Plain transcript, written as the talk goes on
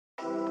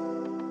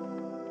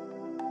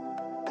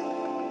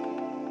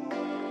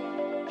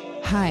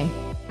Hi,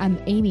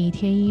 I'm Amy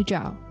Tianyi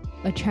Zhao,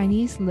 a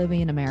Chinese living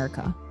in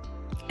America.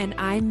 And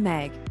I'm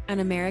Meg,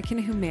 an American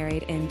who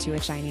married into a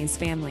Chinese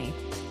family.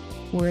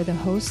 We're the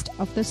host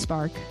of The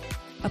Spark,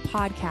 a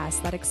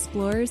podcast that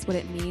explores what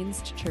it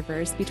means to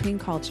traverse between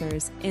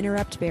cultures,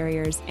 interrupt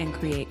barriers, and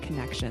create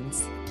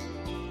connections.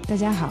 大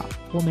家好，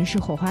我们是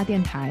火花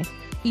电台，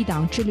一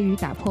档致力于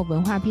打破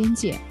文化边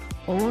界，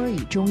偶尔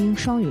以中英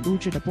双语录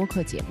制的播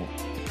客节目。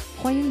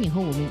欢迎你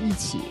和我们一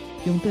起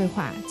用对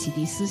话启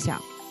迪思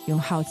想，用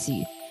好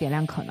奇点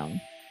亮可能。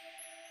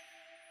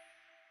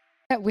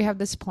We have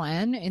this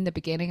plan in the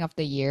beginning of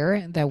the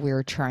year that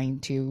we're trying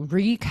to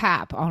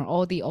recap on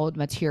all the old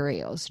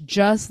materials,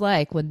 just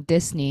like when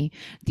Disney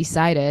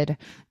decided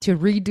to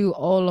redo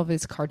all of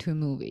its cartoon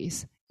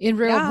movies in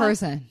real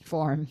person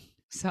form.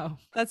 So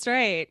that's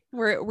right.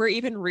 We're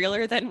even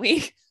realer than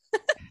we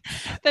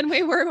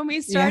were when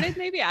we started.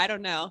 Maybe, I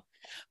don't know,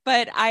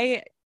 but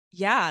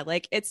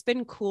it's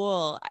been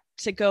cool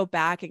to go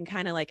back and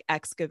kind of like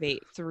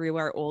excavate through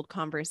our old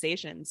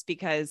conversations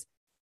because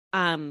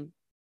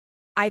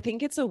I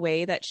think it's a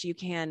way that you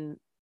can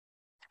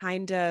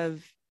kind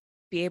of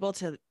be able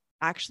to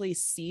actually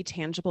see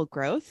tangible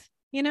growth,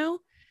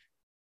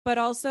 but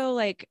also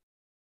like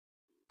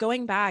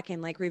going back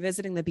and like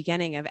revisiting the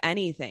beginning of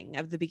anything,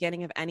 of the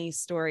beginning of any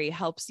story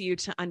helps you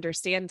to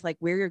understand like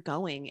where you're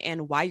going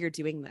and why you're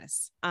doing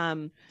this.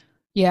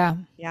 Yeah.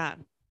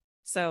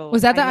 So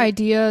was that the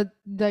idea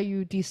that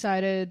you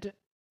decided?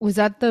 Was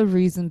that the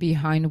reason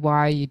behind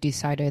why you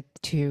decided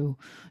to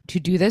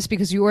do this?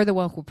 Because you were the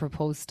one who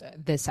proposed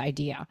this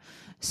idea.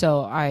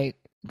 So I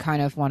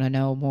kind of want to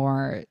know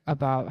more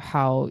about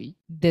how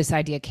this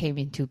idea came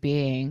into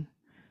being.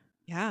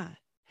 Yeah,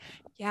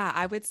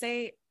 I would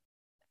say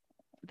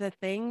the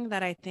thing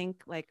that I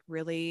think like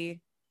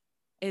really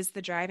is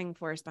the driving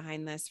force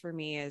behind this for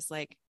me is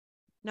like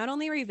not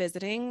only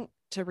revisiting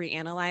to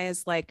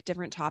reanalyze like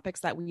different topics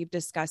that we've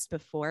discussed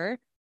before.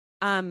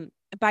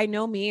 By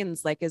no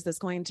means like is this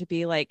going to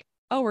be like,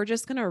 oh, we're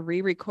just going to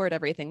re-record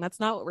everything. That's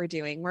not what we're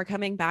doing. We're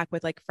coming back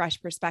with like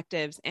fresh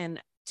perspectives and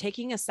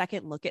taking a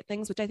second look at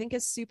things, which I think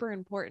is super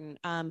important,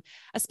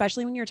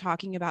 especially when you're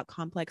talking about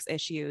complex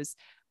issues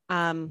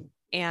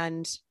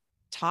and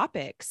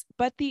topics.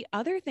 But the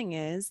other thing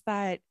is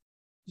that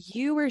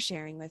you were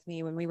sharing with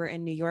me when we were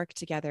in New York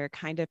together,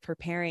 kind of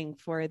preparing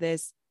for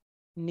this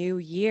new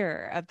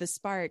year of the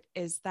Spark,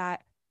 is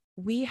that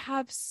we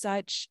have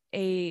such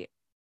a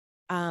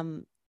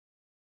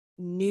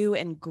new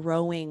and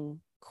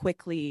growing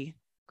quickly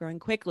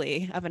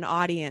of an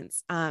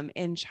audience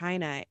in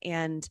China.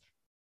 And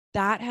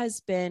that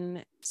has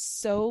been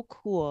so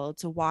cool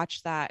to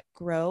watch that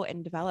grow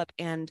and develop.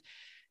 And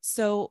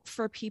so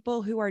for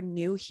people who are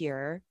new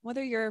here,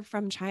 whether you're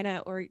from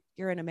China or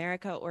you're in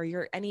America or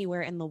you're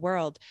anywhere in the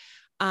world,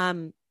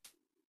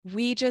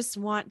 we just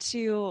want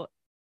to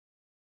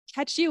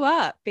catch you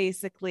up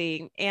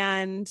basically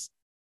and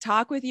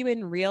talk with you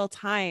in real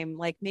time.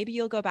 Like maybe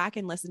you'll go back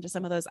and listen to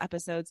some of those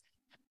episodes,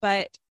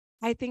 but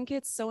I think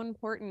it's so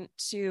important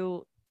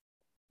to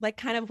like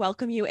kind of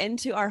welcome you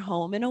into our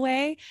home in a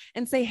way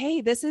and say,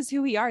 hey, this is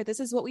who we are. This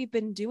is what we've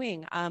been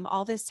doing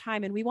all this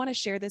time. And we want to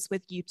share this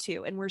with you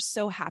too. And we're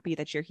so happy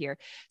that you're here.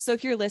 So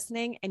if you're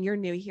listening and you're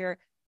new here,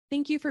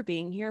 thank you for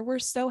being here. We're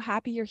so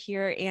happy you're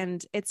here.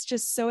 And it's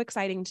just so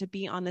exciting to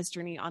be on this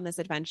journey, on this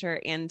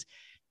adventure. And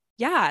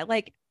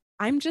like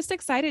I'm just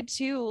excited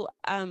to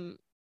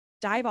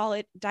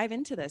dive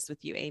into this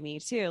with you, Amy,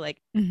 too. Like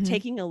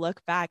taking a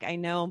look back. I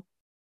know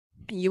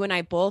you and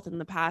I both in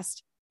the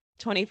past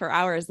 24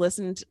 hours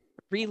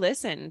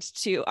re-listened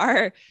to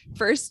our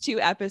first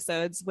two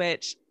episodes,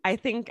 which I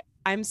think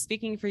I'm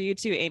speaking for you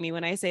too, Amy,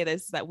 when I say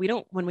this, that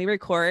when we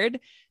record,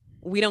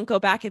 we don't go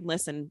back and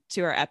listen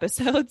to our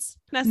episodes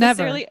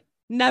necessarily.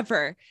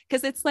 Never.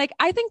 Because it's like,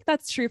 I think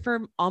that's true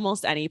for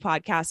almost any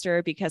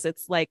podcaster because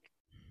it's like,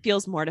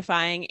 feels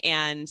mortifying.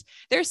 And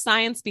there's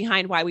science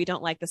behind why we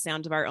don't like the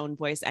sound of our own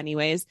voice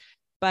anyways.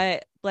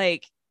 But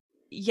like,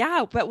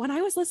 but when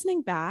I was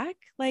listening back,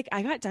 like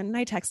I got done and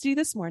I texted you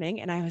this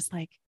morning and I was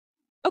like,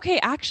 okay,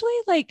 actually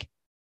like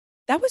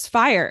that was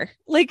fire.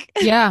 Like,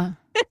 that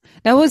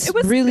was, it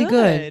was really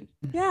good.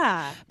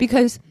 Yeah.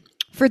 Because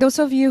for those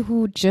of you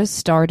who just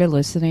started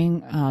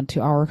listening to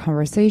our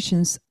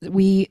conversations,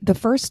 the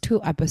first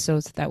two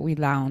episodes that we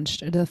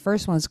launched, the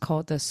first one is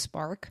called The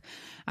Spark,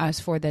 as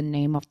for the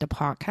name of the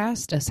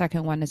podcast. The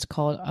second one is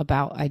called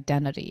About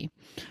Identity,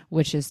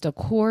 which is the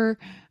core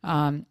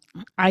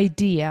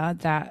idea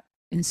that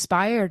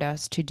inspired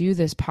us to do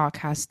this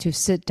podcast, to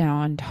sit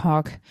down and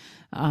talk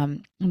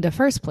in the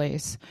first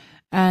place.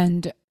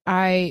 And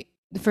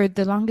for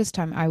the longest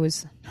time, I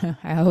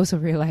also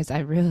realized I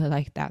really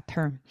like that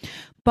term,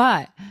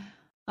 but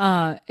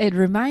it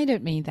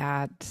reminded me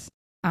that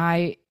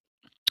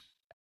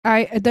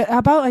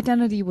About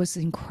Identity was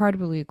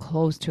incredibly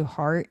close to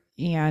heart,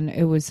 and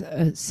it was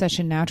such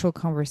a natural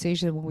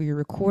conversation when we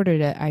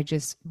recorded it. I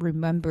just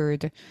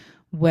remembered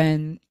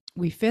when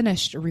we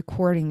finished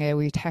recording it,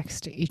 we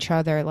texted each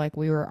other like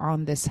we were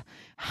on this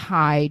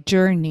high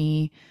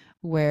journey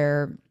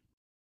where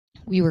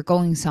we were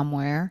going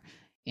somewhere.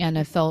 and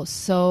it felt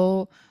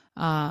so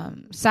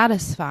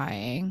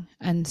satisfying,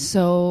 and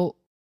so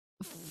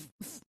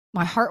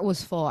my heart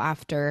was full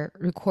after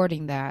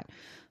recording that.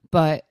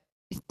 But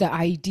the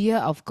idea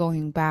of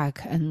going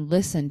back and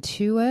listen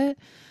to it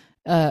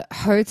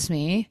hurts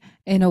me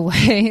in a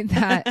way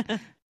that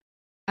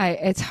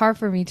it's hard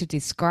for me to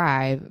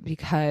describe,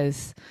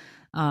 because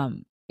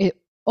it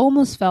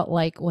almost felt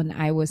like when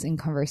I was in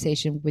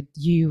conversation with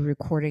you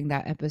recording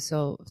that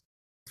episode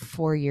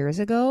 4 years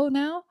ago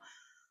now.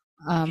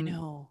 I um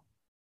know.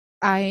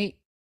 I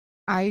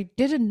I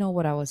didn't know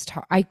what I was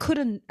talking. I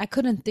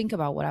couldn't think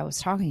about what I was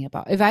talking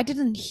about. If I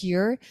didn't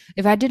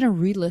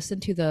re-listen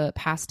to the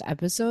past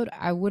episode,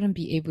 I wouldn't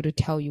be able to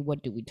tell you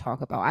what did we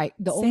talk about.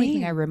 The only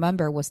thing I Same.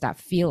 remember was that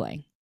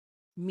feeling.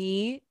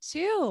 Me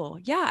too.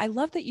 Yeah, I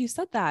love that you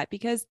said that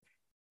because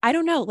I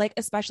don't know, like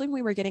especially when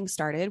we were getting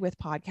started with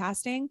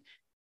podcasting,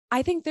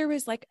 I think there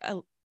was like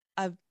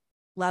a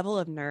level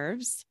of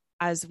nerves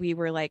as we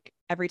were like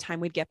every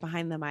time we'd get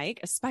behind the mic,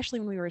 especially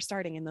when we were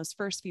starting in those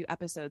first few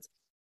episodes.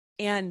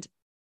 And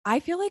I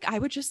feel like I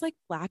would just like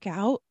black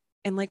out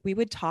and like we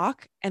would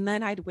talk and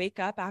then I'd wake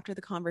up after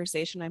the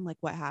conversation. I'm like,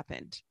 what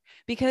happened?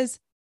 Because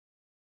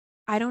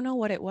I don't know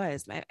what it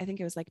was. I think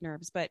it was like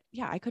nerves, but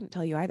yeah, I couldn't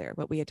tell you either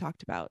what we had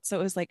talked about. So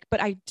it was like,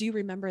 but I do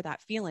remember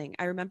that feeling.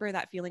 I remember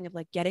that feeling of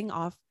like getting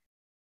off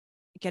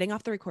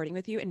the recording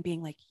with you and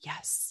being like,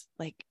 yes,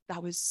 like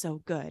that was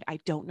so good. I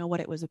don't know what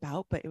it was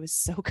about, but it was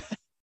so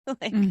good.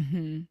 Like,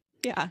 Hmm.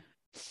 yeah.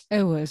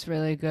 It was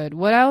really good.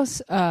 What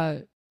else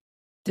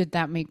did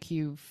that make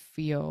you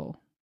feel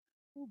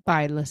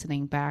by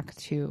listening back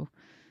to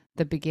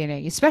the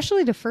beginning,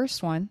 especially the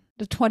first one,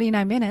 the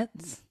 29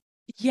 minutes?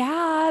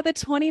 Yeah, the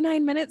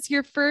 29 minutes,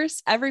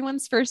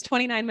 everyone's first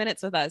 29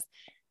 minutes with us.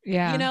 You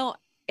Yeah. know,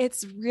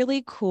 it's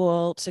really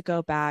cool to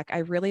go back. I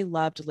really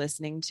loved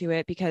listening to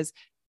it because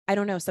I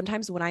don't know,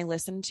 sometimes when I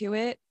listen to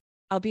it,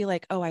 I'll be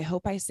like, oh, I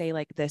hope I say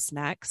like this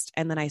next.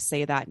 And then I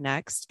say that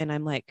next. And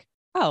I'm like,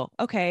 oh,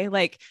 okay.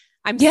 Like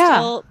I'm Yeah.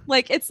 still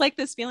like, it's like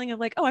this feeling of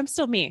like, oh, I'm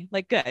still me.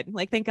 Like, good.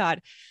 Like, thank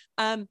God.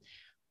 Um,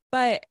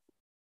 but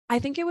I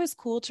think it was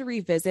cool to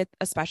revisit,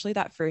 especially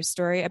that first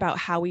story about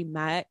how we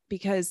met,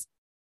 because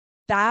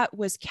that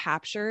was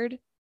captured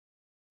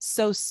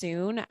so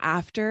soon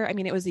after. I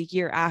mean, it was a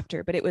year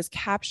after, but it was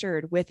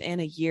captured within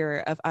a year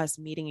of us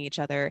meeting each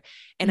other.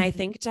 And I Hmm.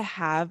 think to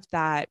have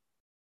that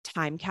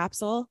time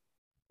capsule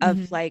of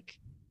Hmm. like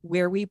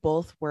where we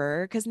both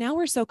were, because now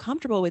we're so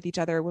comfortable with each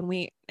other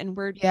we've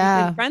been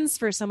Yeah. friends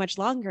for so much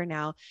longer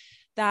now,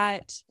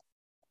 that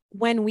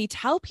when we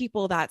tell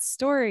people that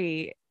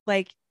story,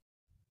 like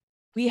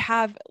we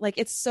have like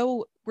it's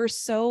so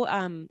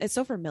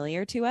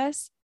familiar to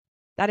us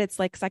that it's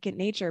like second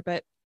nature.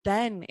 But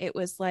then it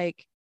was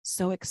like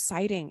so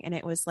exciting. And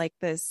it was like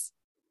this,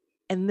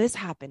 and this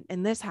happened,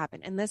 and this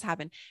happened, and this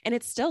happened. And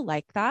it's still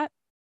like that.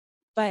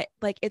 But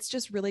like, it's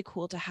just really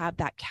cool to have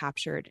that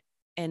captured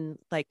in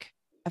like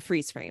a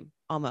freeze frame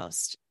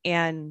almost.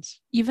 And,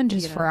 Even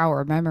just you for know,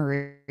 our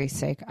memory's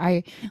sake,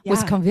 I was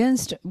yeah,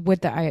 convinced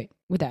with that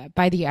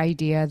by the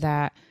idea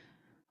that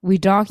we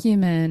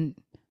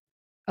document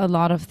a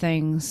lot of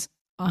things.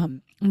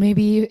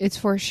 Maybe it's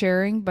for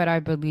sharing, but I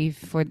believe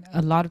for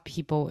a lot of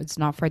people, it's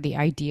not for the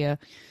idea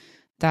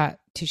that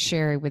to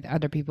share it with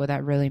other people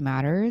that really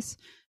matters.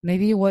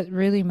 Maybe what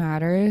really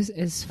matters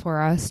is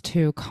for us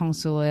to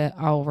consolidate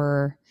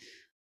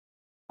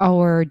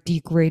our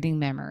degrading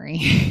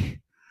memory.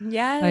 Like,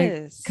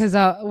 yes. because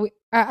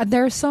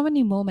there are so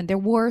many moments. There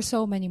were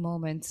so many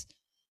moments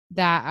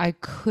that I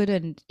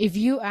couldn't. If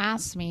you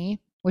ask me,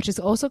 which is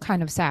also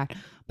kind of sad,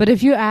 but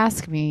if you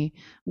ask me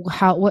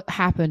what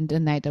happened the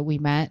night that we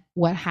met,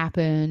 what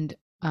happened,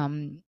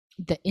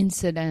 the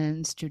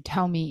incidents, to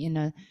tell me in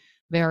a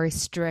very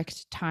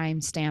strict time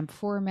stamp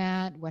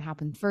format, what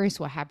happened first,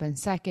 what happened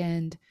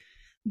second,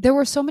 there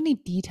were so many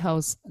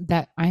details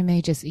that I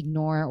may just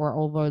ignore or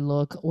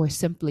overlook or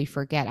simply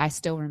forget. I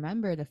still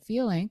remember the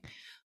feeling,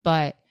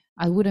 but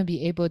I wouldn't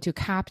be able to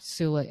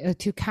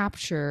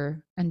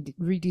capture and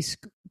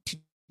to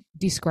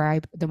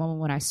describe the moment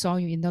when I saw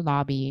you in the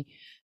lobby,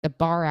 the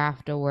bar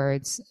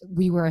afterwards.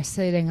 We were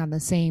sitting on the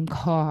same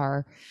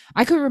car.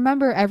 I could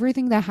remember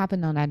everything that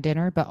happened on that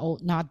dinner, but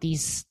not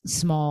these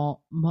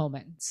small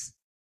moments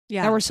that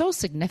Yeah. were so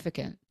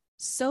significant.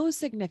 So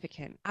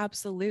significant.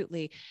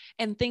 Absolutely.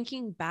 And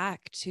thinking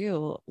back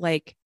to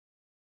like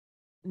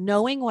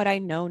knowing what I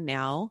know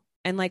now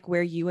and like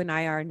where you and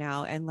I are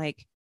now and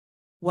like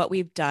what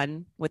we've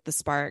done with the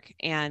spark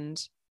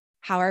and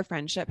how our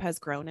friendship has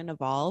grown and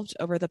evolved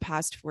over the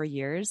past 4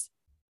 years.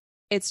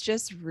 It's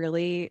just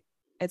really,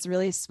 it's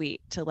really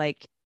sweet to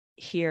like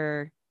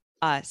hear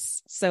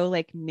us so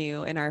like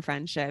new in our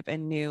friendship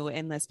and new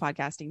in this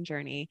podcasting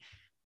journey.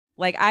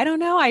 Like, I don't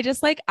know. I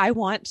just like, I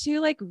want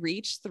to like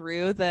reach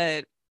through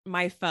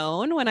my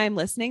phone when I'm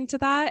listening to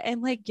that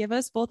and like give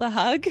us both a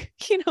hug.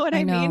 You know what I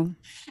I mean? know.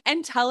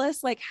 And tell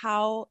us like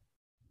how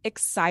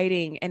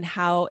exciting and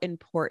how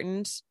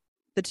important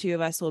the two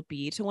of us will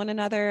be to one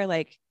another,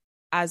 like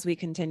as we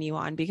continue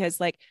on.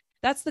 Because like,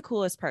 that's the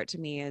coolest part to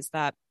me is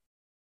that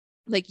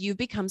like you've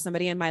become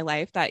somebody in my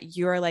life that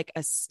you're like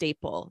a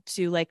staple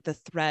to like the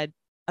thread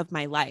of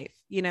my life.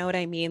 You know what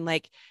I mean?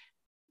 Like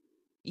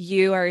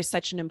you are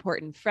such an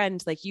important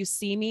friend. Like you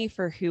see me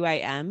for who I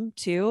am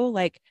too.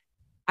 Like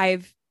I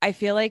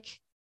feel like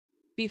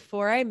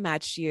before I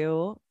met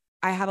you,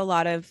 I have a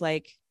lot of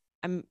like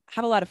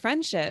have a lot of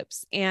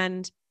friendships,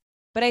 and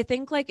but I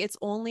think like it's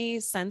only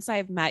since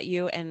I've met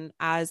you and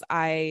as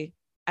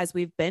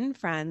we've been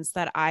friends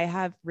that I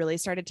have really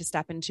started to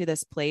step into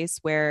this place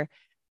where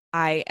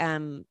I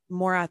am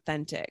more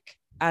authentic.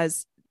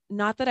 As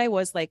not that I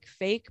was like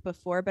fake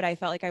before, but I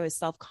felt like I was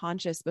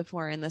self-conscious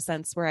before in the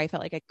sense where I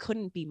felt like I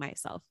couldn't be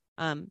myself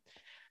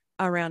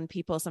around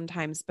people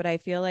sometimes. But I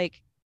feel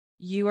like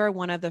you are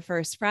one of the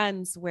first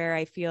friends where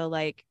I feel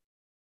like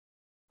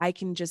I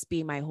can just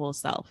be my whole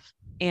self.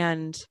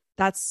 And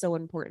that's so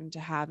important to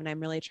have. And I'm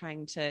really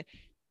trying to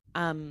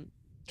um,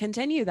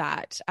 continue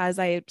that as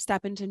I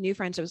step into new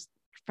friendships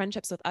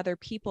with other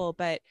people.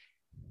 But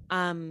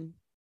um,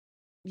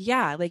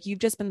 yeah, like you've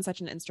just been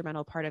such an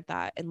instrumental part of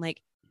that. And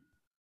like,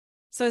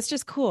 so it's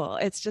just cool.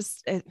 It's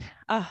just,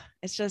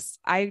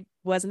 I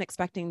wasn't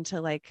expecting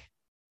to like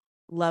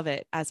love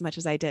it as much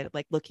as I did,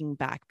 like looking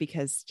back,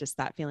 because just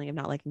that feeling of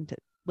not liking to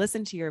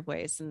listen to your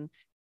voice. And,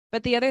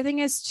 but the other thing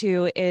is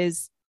too,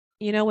 is,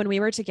 you know, when we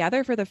were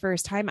together for the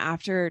first time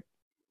after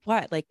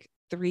what, like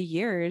 3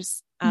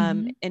 years,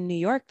 Mhm. in New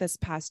York this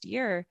past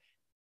year,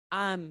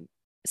 um,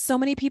 so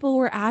many people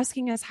were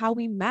asking us how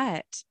we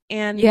met.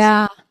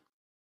 Yeah,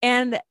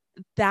 And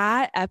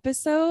that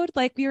episode,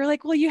 like we were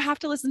like, well, you have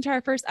to listen to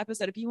our first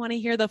episode if you want to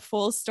hear the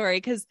full story.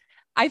 Cause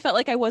I felt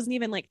like I wasn't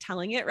even like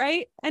telling it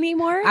right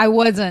anymore. I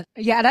wasn't.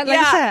 Yeah, that, like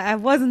I Yeah. said, I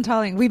wasn't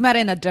telling. We met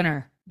in a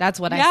dinner. That's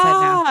what I said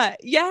now. Yeah.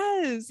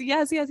 Yes.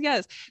 Yes. Yes.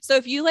 Yes. So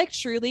if you like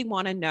truly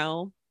want to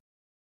know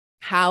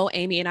how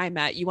Amy and I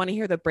met, you want to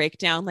hear the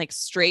breakdown, like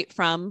straight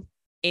from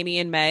Amy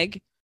and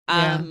Meg,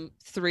 Yeah.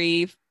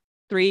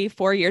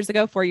 4 years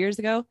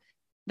ago,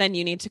 then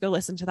you need to go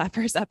listen to that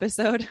first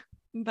episode.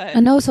 But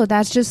And also,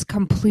 that's just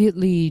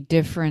completely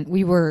different.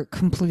 We were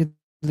completely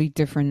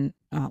different.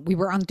 We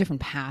were on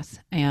different paths.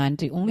 And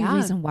the only yeah,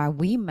 reason why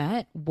we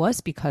met was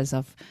because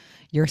of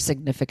your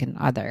significant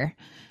other.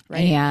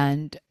 right.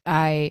 And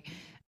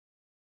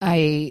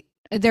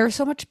there's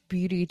so much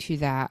beauty to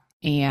that.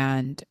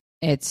 And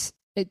it's,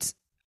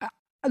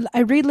 I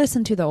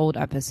re-listened to the old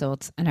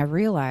episodes and I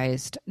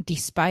realized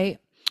despite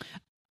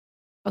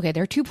okay,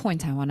 there are 2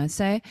 points I want to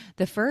say.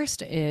 The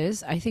first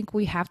is I think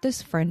we have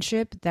this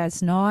friendship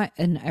that's not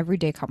an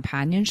everyday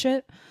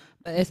companionship,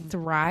 but it Mhm.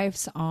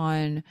 thrives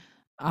on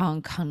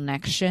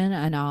connection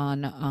and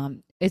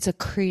on it's a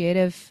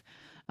creative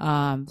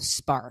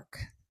spark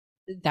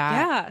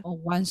that Yeah,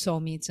 one soul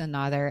meets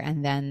another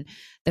and then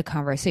the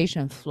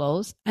conversation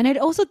flows. And it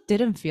also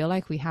didn't feel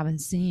like we haven't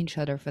seen each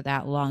other for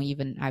that long,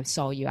 even I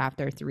saw you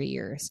after 3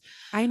 years.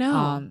 I know.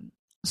 Um,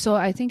 so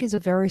I think it's a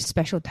very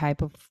special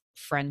type of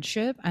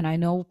friendship. And I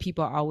know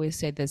people always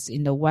say this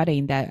in the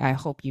wedding that I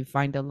hope you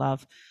find the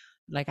love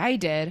like I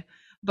did.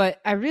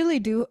 But I really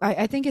do.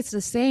 I think it's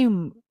the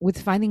same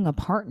with finding a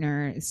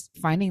partner, is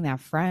finding that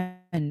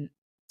friend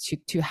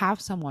to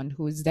have someone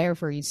who is there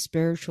for you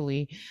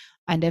spiritually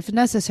and if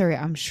necessary,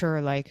 I'm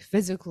sure like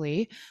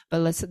physically,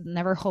 but let's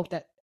never hope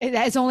that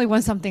it's only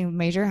when something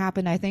major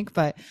happened, I think.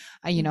 But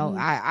you know, Mhm.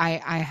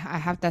 I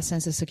have that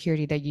sense of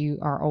security that you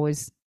are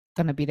always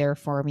gonna be there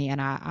for me,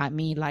 and I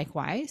me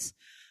likewise.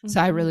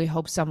 So I Mhm. really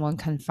hope someone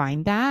can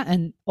find that.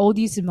 And all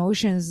these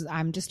emotions,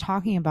 I'm just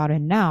talking about it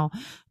now.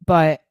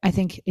 But I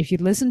think if you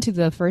listen to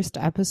the first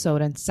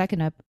episode and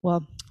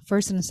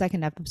first and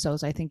second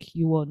episodes, I think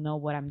you will know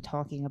what I'm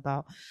talking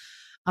about.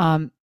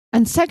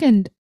 And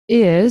second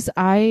is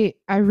I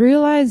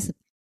realized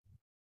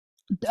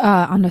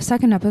on the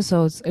second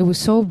episodes it was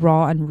so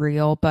raw and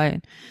real,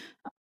 but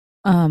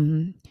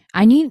um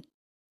I need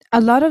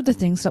a lot of the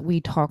things that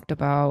we talked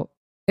about,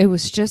 it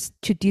was just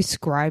to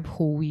describe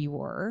who we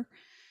were.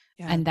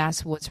 Yeah. And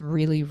that's what's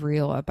really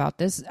real about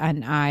this.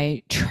 And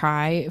I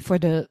try for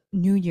the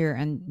new year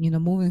and, you know,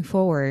 moving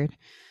forward,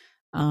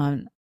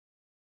 um,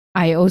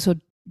 I also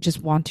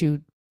just want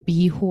to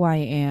be who I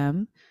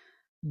am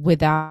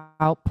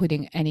without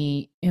putting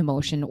any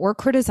emotion or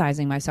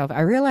criticizing myself.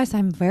 I realize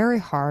I'm very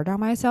hard on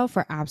myself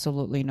for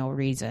absolutely no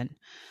reason.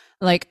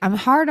 Like I'm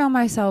hard on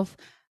myself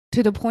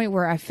to the point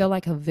where I feel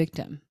like a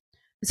victim.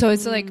 So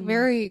it's like Mm.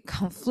 very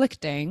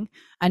conflicting.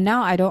 And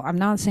now I'm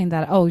not saying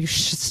that, oh, you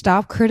should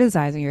stop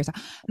criticizing yourself.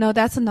 No,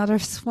 that's another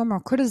form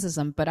of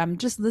criticism, but I'm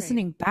just Right.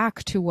 listening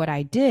back to what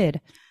I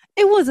did.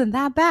 It wasn't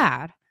that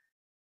bad.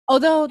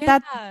 Although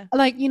that, Yeah.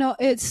 like, you know,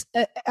 it's,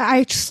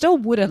 I still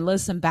wouldn't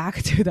listen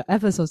back to the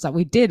episodes that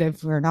we did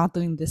if we're not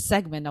doing this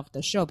segment of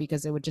the show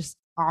because it would just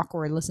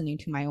awkward listening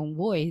to my own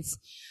voice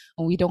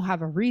and we don't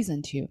have a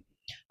reason to.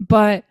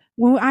 But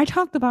when I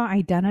talked about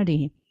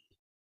identity,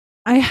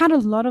 I had a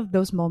lot of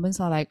those moments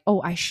of like,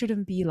 oh, I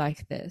shouldn't be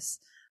like this.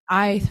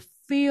 I Mhm.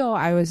 feel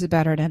I was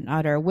better than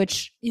other,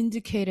 which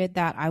indicated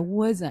that I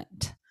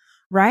wasn't,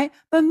 right?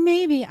 But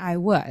maybe I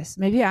was.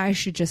 Maybe I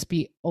should just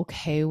be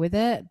okay with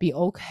it, be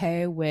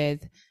okay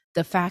with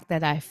the fact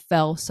that I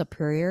felt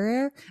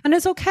superior, and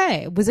it's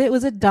okay. Was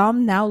it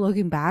dumb now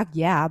looking back?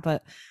 Yeah,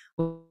 but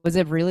was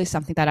it really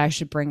something that I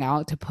should bring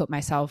out to put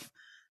myself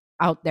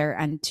out there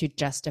and to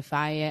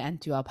justify it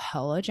and to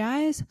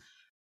apologize?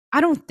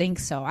 I don't think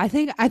so. I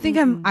think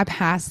Mm-mm. I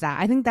passed that.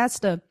 I think that's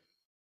the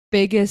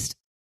biggest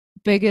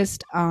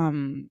biggest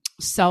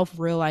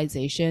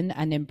self-realization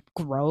and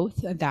growth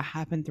that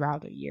happened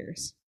throughout the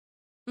years.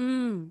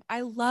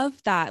 I love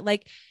that.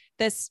 Like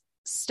this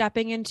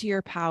stepping into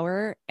your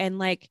power and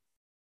like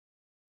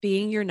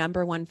being your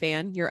number one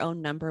fan, your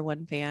own number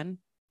one fan,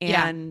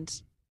 Yeah. and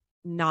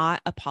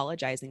not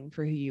apologizing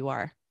for who you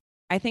are.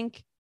 I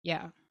think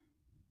Yeah.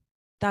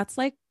 that's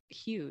like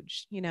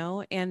huge,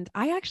 And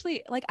I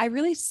actually like, I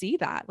really see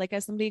that, like,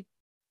 as somebody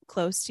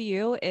close to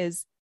you,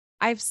 is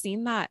I've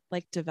seen that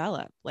like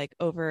develop like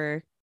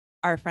over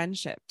our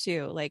friendship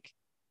too. Like,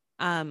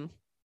 um,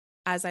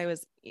 as I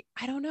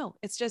don't know,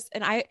 it's just,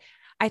 and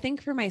I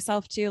think for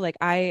myself too, like,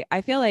 I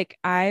feel like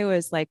I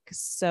was like,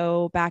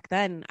 so back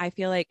then, I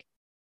feel like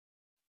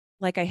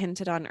I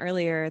hinted on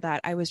earlier,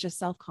 that I was just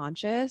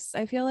self-conscious.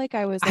 I feel like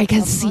I was I like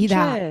can see that.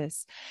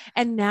 self-conscious.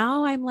 And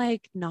now I'm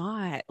like,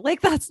 not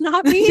like, that's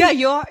not Yeah, me.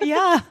 you are.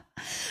 Yeah.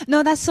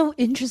 No, that's so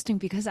interesting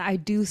because I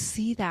do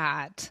see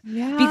that. Because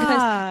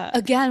Yeah.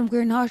 again,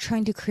 we're not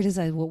trying to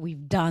criticize what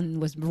we've done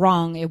was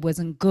wrong, it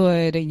wasn't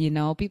good,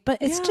 but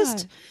Yeah.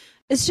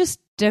 it's just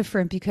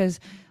different because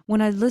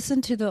when I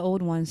listen to the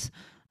old ones,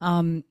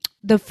 um,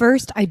 the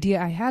first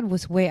idea I had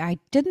was, wait, I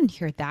didn't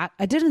hear that.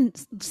 I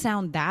didn't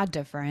sound that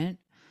different.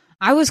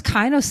 I was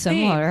kind of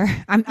Same. similar.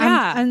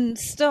 Yeah.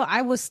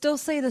 I will still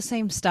say the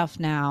same stuff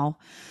now,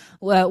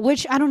 well,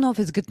 which I don't know if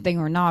it's a good thing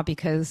or not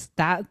because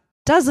that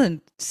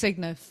doesn't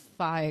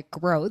signify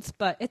growth,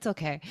 but it's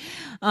okay.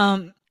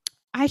 Um,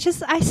 I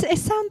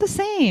sound the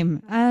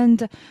same,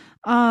 and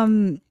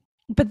um,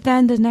 but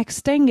then the next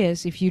thing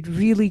is if you'd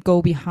really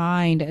go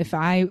behind, if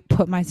I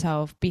put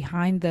myself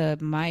behind the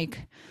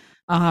mic,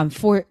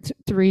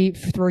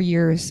 4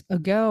 years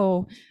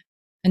ago,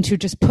 and to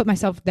just put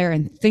myself there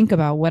and think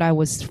about what I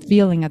was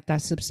feeling at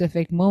that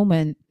specific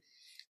moment,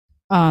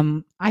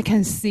 I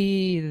can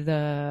see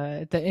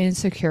the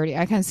insecurity,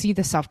 I can see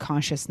the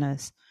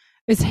self-consciousness.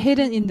 It's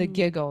hidden in the Mm.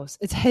 giggles,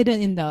 it's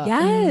hidden in the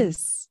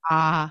Yes.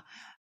 ah,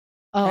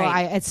 oh,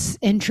 Right. I it's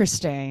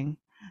interesting.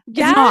 It's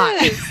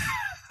not. Yes.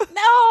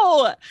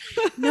 No.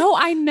 No,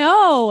 I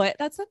know.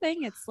 That's the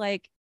thing. It's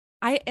like,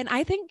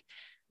 I think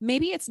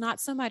maybe it's not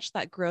so much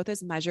that growth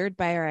is measured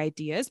by our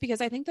ideas,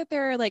 because I think that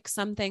there are like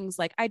some things,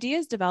 like,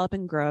 ideas develop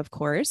and grow, of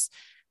course.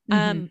 Hmm.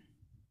 Um,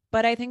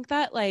 but I think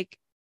that like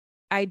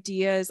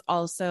ideas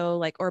also,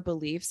 like, or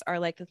beliefs are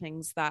like the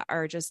things that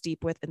are just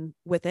deep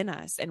within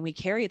us, and we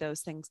carry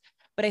those things.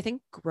 But I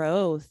think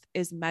growth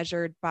is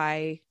measured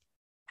by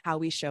how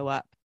we show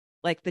up,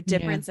 like the Yeah.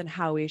 difference in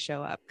how we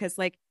show up. Cause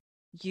like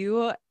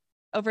you,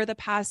 over the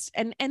past,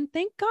 and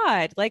thank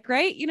God, like,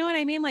 right. You know what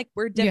I mean? Like,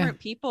 we're Yeah. different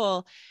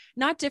people,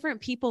 not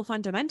different people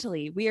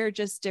fundamentally. We are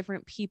just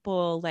different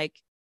people.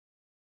 Like,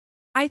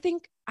 I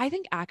think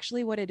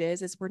actually what it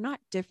is we're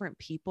not different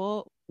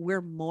people.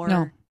 We're No.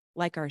 more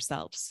like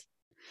ourselves.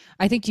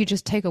 I think you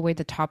just take away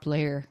the top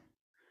layer.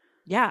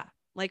 Yeah.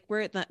 Like,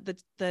 we're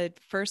the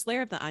first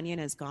layer of the onion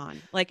is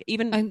gone. Like,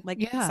 even And like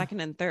yeah. second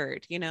and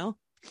third.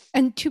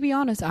 And to be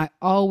honest, I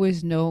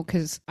always know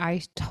because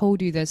I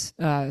told you this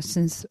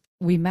since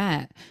we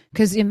met.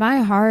 Because in my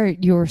heart,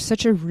 you're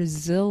such a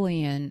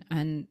resilient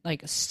and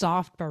like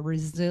soft but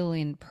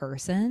resilient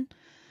person.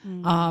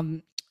 Mm.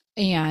 Um,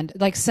 and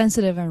like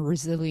sensitive and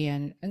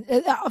resilient. And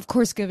of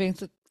course, given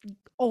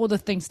all the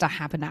things that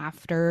happened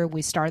after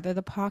we started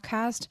the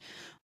podcast,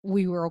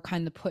 we were all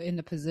kind of put in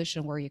the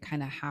position where you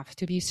kind of have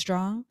to be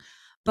strong.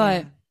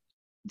 But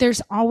Yeah.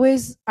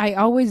 I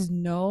always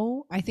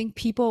know, I think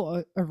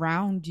people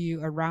around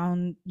you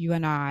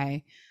and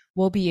I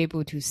will be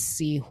able to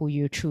see who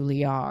you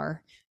truly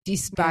are,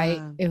 despite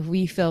Yeah. if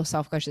we feel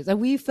self-conscious. If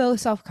we feel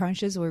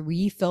self-conscious or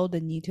we feel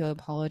the need to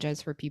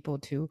apologize for people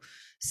to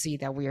see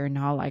that we are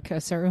not like a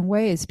certain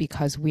way, it's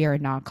because we are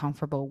not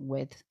comfortable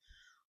with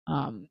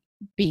um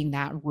being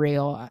that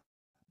real.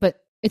 But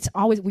it's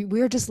always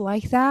we're just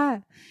like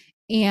that.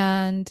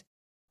 And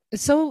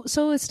so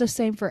it's the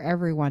same for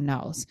everyone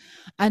else.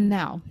 And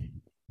now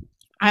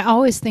I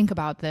always think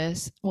about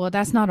this. Well,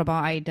 that's not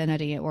about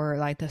identity or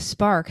like the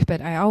spark,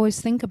 but I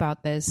always think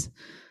about this.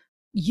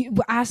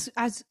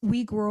 As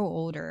we grow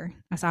older,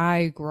 as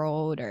I grow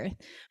older,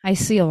 I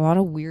see a lot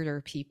of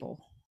weirder people.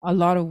 A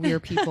lot of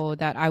weird people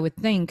that I would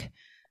think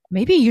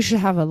maybe you should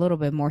have a little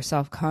bit more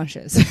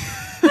self-conscious.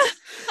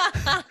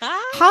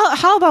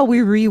 How about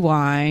we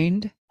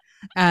rewind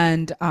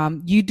and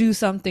you do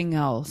something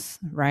else,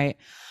 right?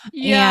 And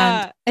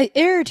Yeah. it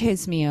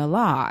irritates me a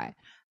lot,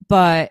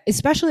 but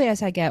especially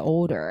as I get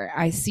older,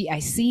 I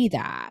see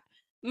that.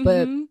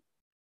 But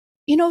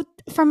Mm-hmm.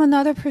 from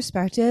another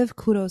perspective,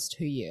 kudos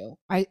to you.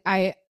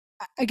 I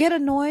get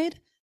annoyed,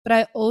 but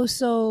I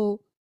also,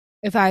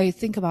 if I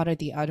think about it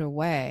the other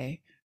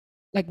way,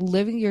 like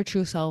living your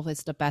true self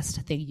is the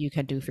best thing you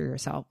can do for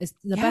yourself. It's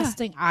the Yeah. best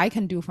thing I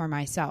can do for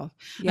myself.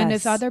 And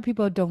if Yes. other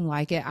people don't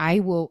like it,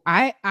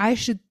 I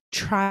should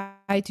try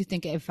to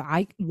think if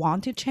I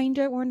want to change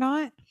it or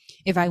not,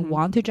 if I Mm-hmm.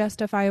 want to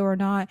justify it or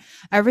not.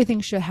 Everything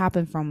should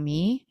happen from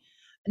me.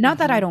 Not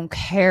that I Mm-hmm. don't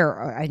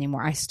care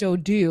anymore. I still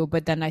do,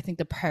 but then I think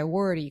the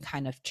priority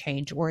kind of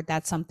changed, or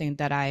that's something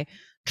that I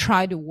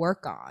try to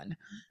work on.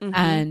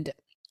 Mm-hmm. And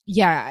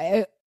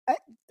yeah,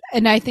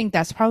 and I think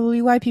that's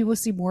probably why people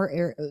see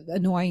more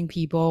annoying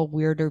people,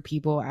 weirder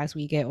people as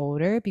we get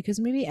older, because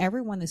maybe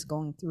everyone is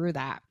going through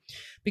that.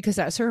 Because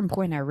at a certain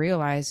point, I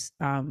realized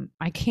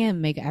I can't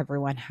make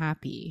everyone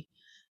happy,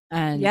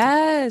 and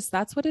Yes,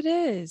 that's what it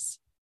is.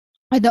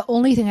 the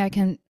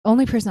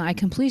only person I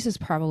can please is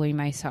probably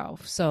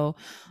myself.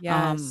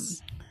 Um,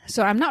 Yes.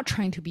 so I'm not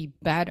trying to be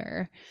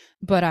better,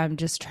 but I'm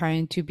just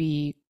trying to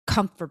be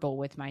comfortable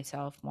with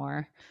myself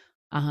more.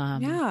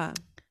 Um, Yeah.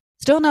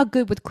 Still not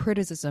good with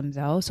criticism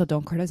though, so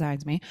don't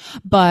criticize me.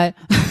 But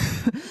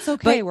It's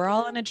okay. but We're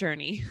all on a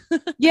journey.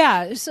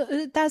 yeah,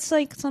 so that's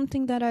like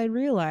something that I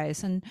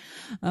realize, and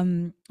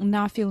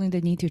not feeling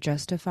the need to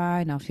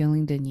justify, not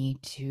feeling the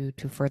need to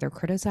further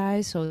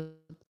criticize. So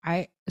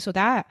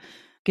that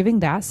giving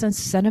that sense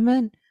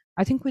sentiment,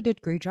 I think we did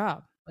a great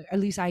job. Like, at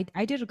least I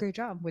did a great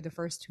job with the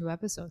first two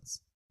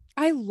episodes.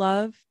 I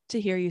love to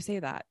hear you say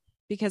that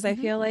because I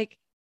Hmm. feel like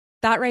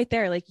that right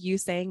there, like you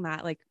saying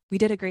that, like we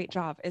did a great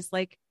job is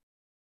like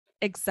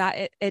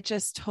it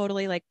just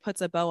totally like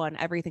puts a bow on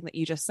everything that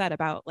you just said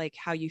about like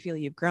how you feel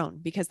you've grown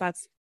because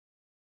that's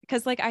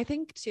because like I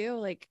think too,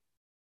 like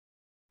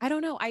I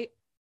don't know,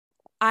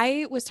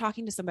 I was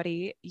talking to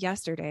somebody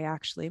yesterday,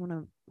 actually, one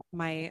of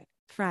my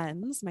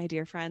friends, my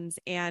dear friends,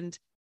 and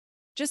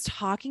just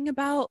talking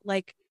about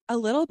like a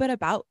little bit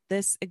about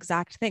this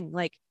exact thing.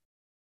 Like,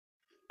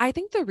 I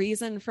think the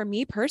reason for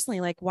me personally,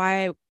 like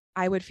why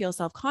I would feel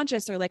self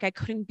conscious or like I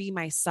couldn't be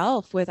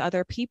myself with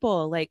other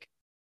people, like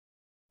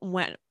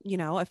when, you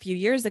know, a few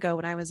years ago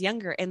when I was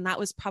younger, and that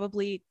was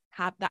probably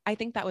that I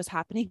think that was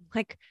happening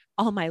like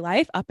all my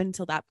life up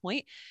until that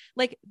point.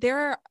 Like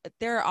there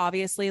are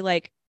obviously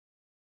like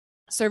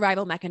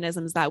survival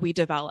mechanisms that we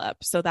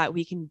develop so that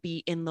we can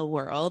be in the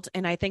world.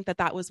 And I think that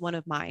that was one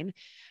of mine.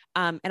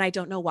 And I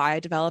don't know why I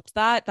developed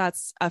that.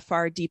 That's a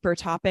far deeper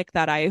topic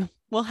that I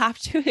will have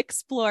to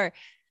explore.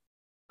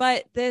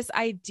 But this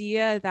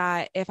idea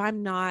that if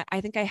I'm not,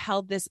 I think I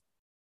held this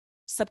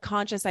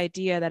subconscious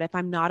idea that if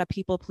I'm not a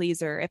people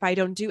pleaser, if I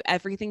don't do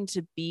everything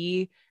to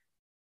be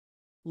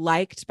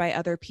liked by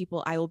other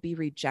people, I will be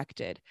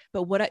rejected.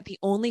 But the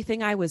only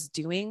thing I was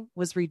doing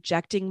was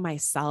rejecting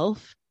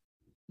myself.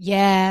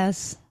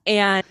 Yes,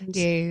 And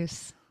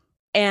yes,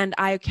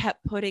 I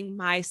kept putting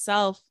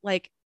myself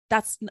like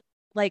that's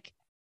like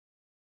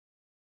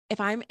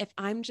if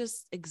I'm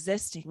just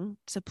existing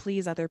to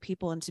please other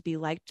people and to be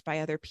liked by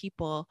other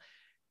people,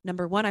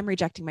 number one, I'm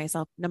rejecting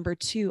myself. Number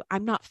two,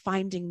 I'm not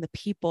finding the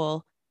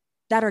people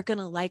that are going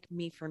to like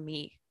me for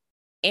me.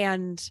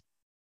 And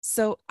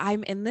so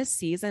I'm in this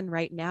season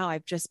right now.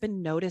 I've just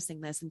been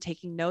noticing this and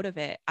taking note of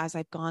it as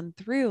I've gone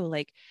through.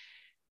 Like,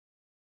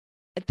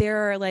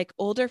 there are like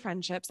older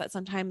friendships that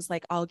sometimes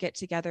like I'll get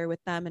together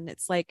with them and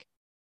it's like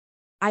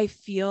I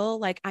feel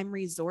like I'm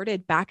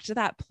resorted back to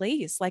that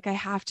place. Like I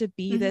have to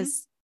be hmm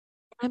this.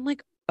 I'm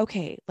like,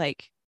 okay,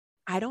 like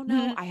I don't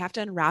know. hmm I have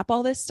to unwrap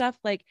all this stuff.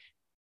 Like,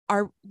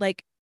 are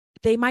like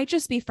they might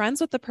just be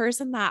friends with the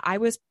person that I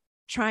was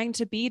trying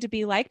to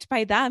be liked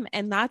by them.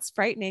 And that's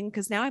frightening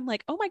because now I'm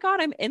like, oh my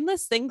God, I'm in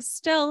this thing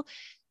still.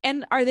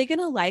 And are they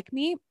gonna like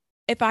me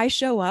if I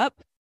show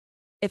up?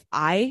 If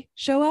I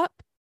show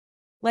up?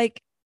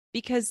 Like,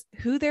 because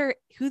who they're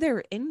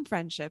in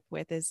friendship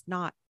with is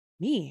not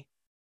me.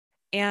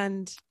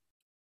 And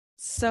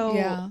so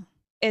yeah.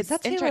 Is it's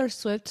that interesting. Taylor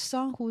Swift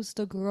song? Who's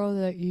the girl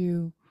that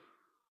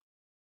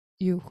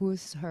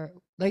who's her,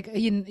 like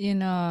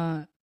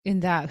in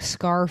that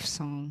scarf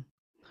song?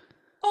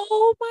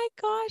 Oh my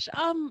gosh.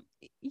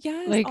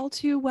 Yes, Like, all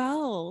too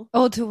well.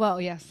 oh, too well,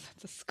 yes,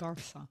 it's a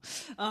scarf song.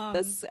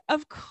 This,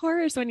 of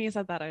course, when you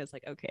said that, I was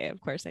like, okay, of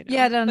course I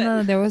Yeah, know. no, But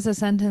no, there was a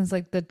sentence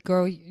like, the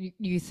girl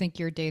you think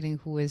you're dating,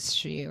 who is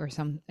she, or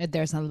some,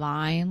 there's a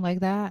line like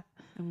that.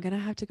 I'm gonna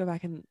have to go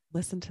back and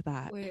listen to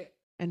that Wait,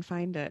 and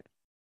find it.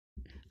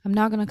 I'm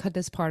not gonna cut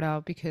this part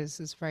out because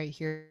it's right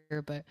here,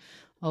 but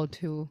oh,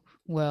 too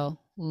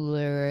well,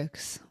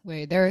 lyrics.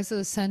 Wait, there is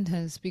a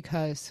sentence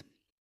because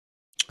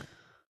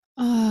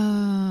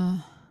uh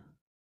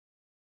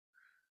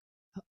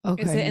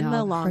Is okay, it in now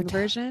the her long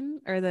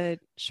version or the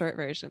short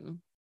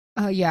version?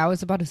 yeah, I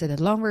was about to say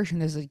the long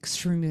version is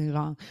extremely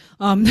long.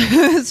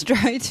 Let's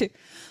try to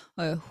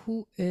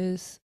who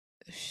is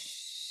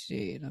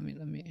she? Let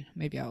me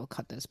maybe I'll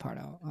cut this part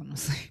out,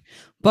 honestly.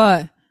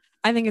 But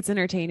I think it's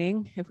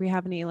entertaining if we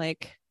have any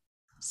like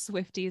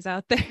Swifties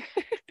out there.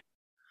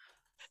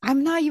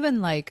 I'm not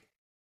even like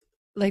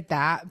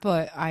that,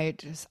 but I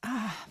just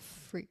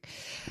freak.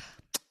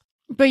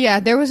 But yeah,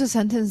 there was a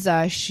sentence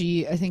that I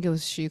think it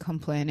was she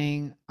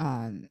complaining,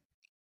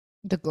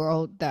 the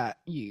girl that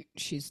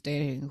she's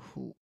dating,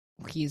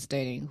 he's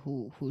dating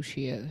who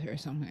she is or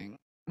something.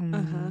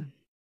 Uh-huh.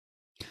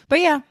 But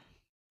yeah,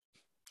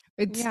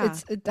 Yeah.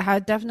 it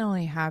had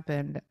definitely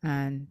happened,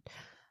 and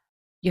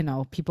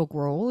people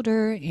grow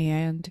older,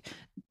 and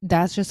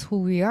that's just who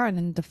we are. And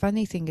then the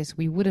funny thing is,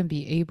 we wouldn't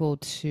be able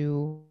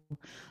to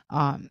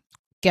um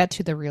get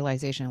to the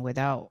realization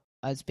without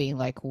us being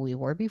like who we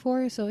were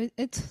before. So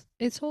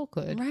it's all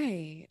good.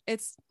 Right.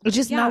 It's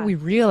just now Yeah. we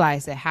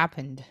realize it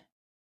happened.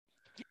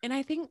 And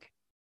I think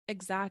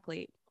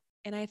exactly.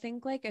 And I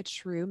think like a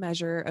true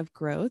measure of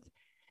growth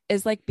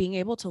is like being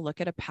able to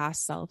look at a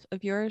past self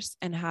of yours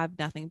and have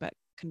nothing but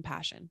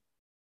compassion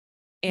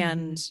Mm-hmm.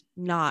 and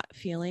not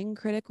feeling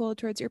critical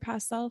towards your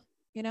past self,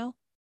 you know?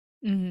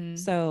 Mm-hmm.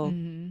 So,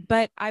 Mm-hmm.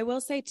 but I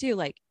will say too,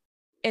 like,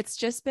 it's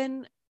just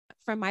been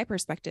from my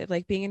perspective,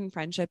 like being in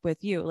friendship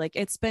with you, like,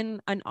 it's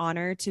been an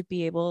honor to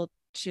be able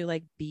to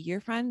like be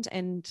your friend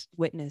and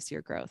witness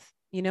your growth.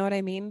 You know what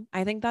I mean?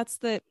 I think that's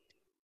the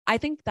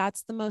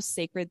most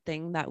sacred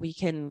thing that we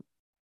can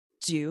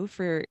do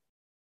for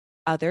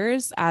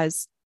others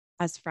as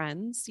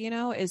friends, you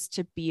know, is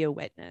to be a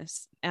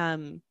witness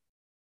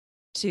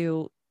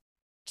to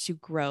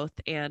growth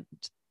and,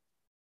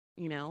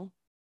 you know,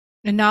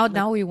 And now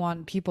like, we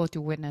want people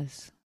to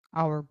witness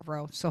our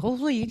growth. So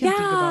hopefully you can think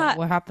about yeah,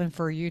 what happened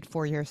for you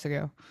 4 years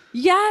ago.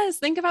 yes,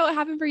 think about what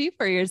happened for you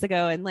 4 years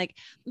ago and like,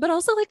 but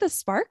also like the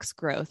sparks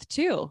growth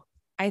too.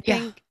 I Yeah.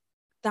 think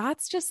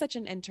that's just such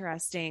an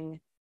interesting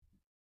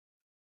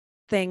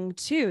thing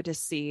too to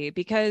see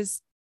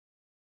because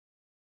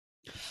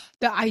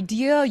The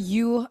idea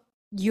you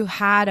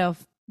had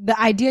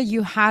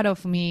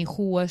of me,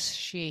 who was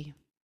she?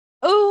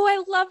 oh,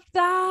 I love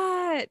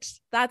that.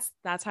 That's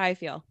how I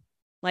feel.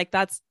 Like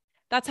that's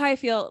how I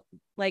feel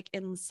like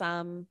in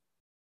some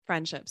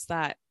friendships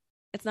that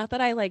it's not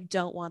that I like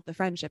don't want the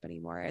friendship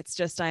anymore. It's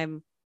just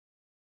I'm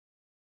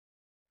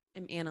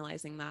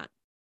analyzing that.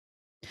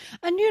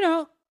 And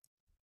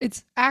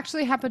it's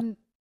actually happened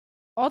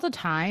all the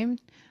time,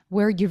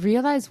 where you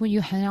realize when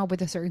you hang out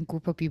with a certain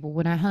group of people.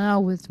 When I hang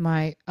out with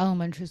my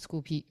elementary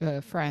school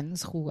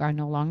friends who I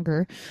no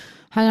longer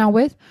hang out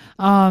with,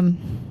 um,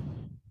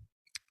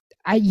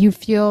 you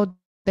feel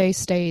they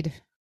stayed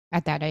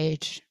at that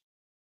age,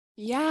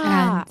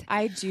 Yeah, and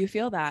I do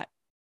feel that.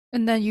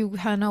 then you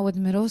hang out with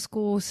middle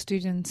school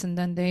students, and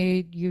then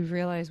you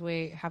realize,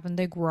 wait, haven't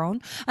they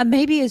grown? And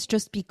maybe it's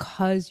just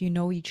because you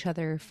know each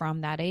other from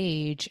that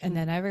age, and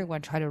then Mhm.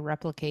 everyone try to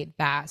replicate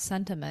that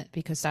sentiment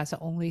because that's the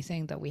only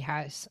thing that we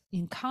have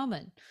in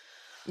common.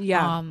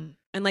 Yeah. Um,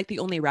 And like the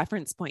only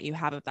reference point you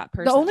have of that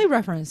the only person.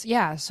 reference,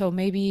 yeah. So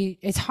maybe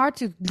it's hard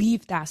to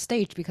leave that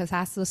stage because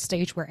that's the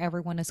stage where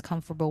everyone is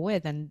comfortable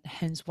with, and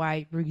hence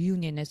why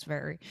reunion is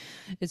very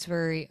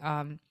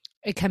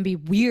it can be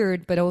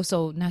weird but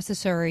also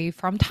necessary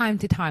from time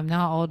to time,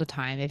 not all the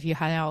time. If you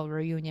hang out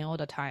reunion all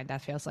the time,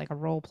 that feels like a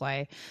role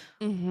play.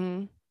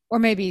 Mhm. Or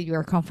maybe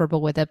you're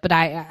comfortable with it.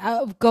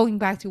 But going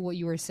back to what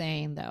you were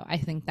saying though, I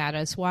think that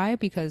is why,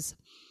 because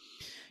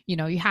you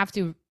have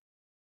to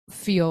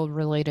feel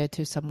related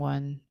to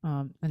someone,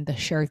 and the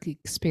shared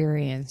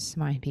experience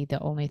might be the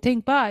only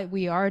thing. But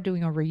we are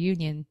doing a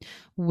reunion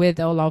with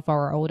all of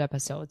our old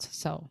episodes,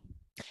 so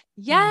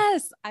yeah.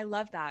 Yes, I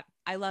love that.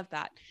 I love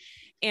that.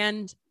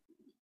 And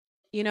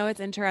it's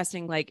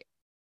interesting like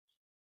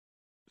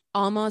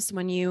almost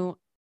when you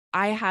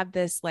I have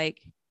this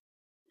like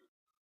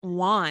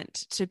want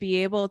to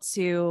be able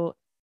to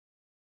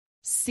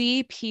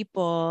see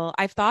people.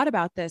 I've thought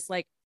about this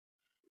like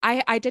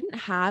I didn't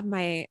have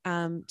my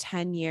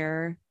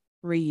 10-year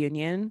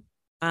reunion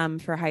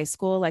for high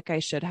school like I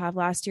should have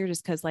last year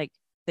just cuz like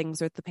things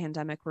with the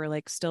pandemic were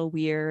like still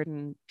weird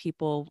and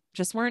people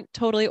just weren't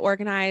totally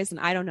organized and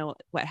I don't know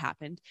what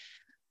happened.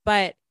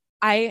 But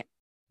I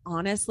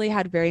honestly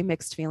had very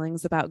mixed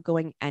feelings about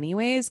going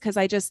anyways because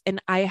I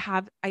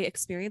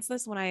experience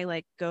this when I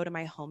like go to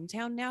my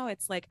hometown now.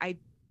 It's like I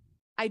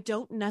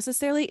don't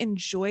necessarily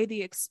enjoy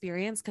the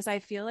experience because I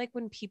feel like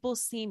when people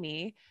see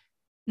me,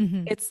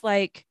 Mm-hmm. it's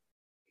like,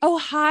 oh,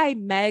 hi,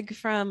 Meg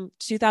from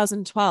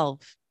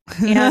 2012.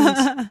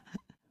 And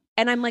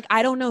I'm like,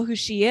 I don't know who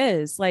she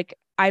is. Like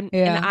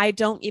Yeah. I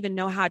don't even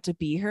know how to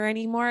be her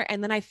anymore.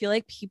 And then I feel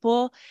like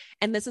people,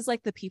 and this is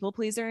like the people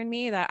pleaser in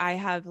me that I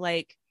have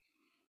like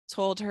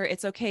told her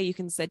it's okay, you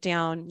can sit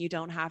down. You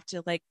don't have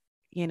to like,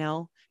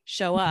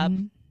 show up.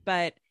 Mm-hmm.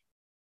 But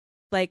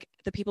like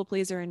the people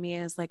pleaser in me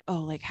is like,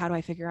 oh, like how do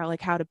I figure out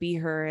like how to be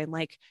her and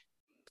like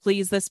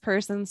please this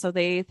person so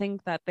they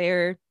think that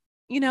they're,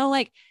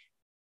 like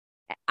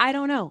I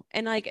don't know.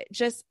 And like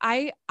just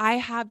I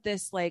have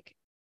this like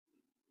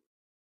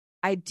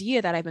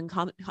idea that I've been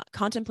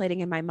contemplating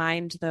in my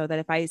mind though that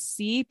if I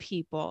see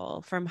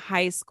people from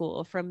high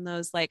school from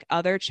those like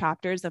other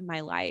chapters of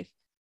my life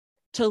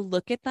to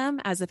look at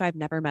them as if I've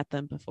never met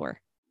them before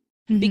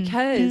Mm-hmm.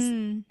 because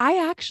Mm-hmm.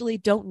 I actually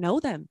don't know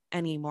them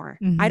anymore.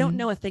 I don't Mm-hmm.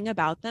 know a thing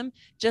about them,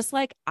 just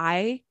like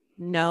I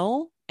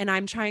know and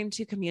I'm trying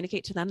to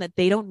communicate to them that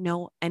they don't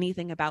know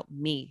anything about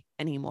me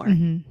anymore.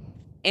 Mm-hmm.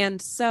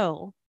 And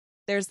so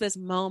there's this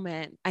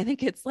moment. I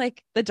think it's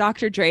like the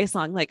Dr. Dre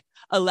song, like,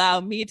 allow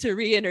me to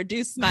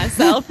reintroduce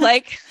myself.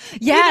 Like,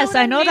 you know Yes, what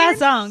I I know that mean?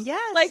 song.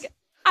 Yes. Like,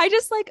 I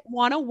just like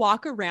want to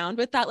walk around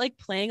with that, like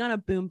playing on a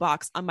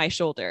boombox on my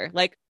shoulder,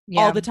 like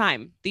all Yeah. the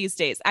time these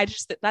days. I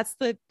just, that's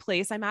the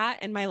place I'm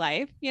at in my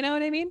life. You know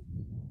what I mean?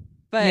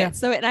 Yeah. But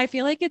so, and I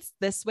feel like it's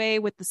this way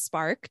with the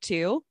Spark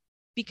too,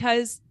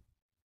 because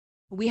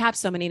we have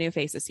so many new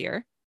faces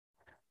here,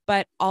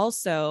 but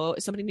also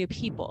so many new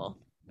people,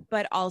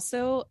 but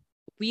also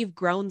we've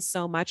grown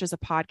so much as a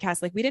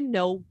podcast. Like we didn't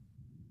know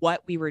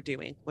what we were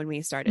doing when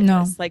we started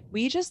No. this. Like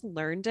we just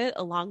learned it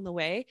along the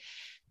way.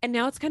 And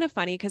now it's kind of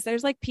funny because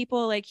there's like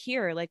people like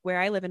here, like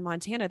where I live in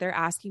Montana, they're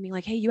asking me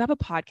like, "Hey, you have a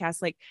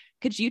podcast. Like,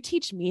 could you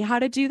teach me how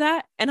to do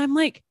that?" And I'm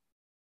like,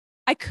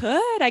 I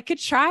could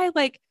try.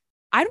 Like,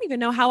 I don't even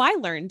know how I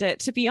learned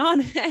it, to be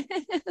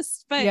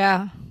honest. But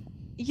Yeah.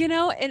 you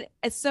know, and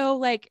so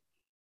like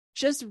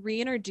just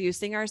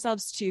reintroducing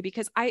ourselves too,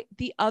 because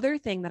the other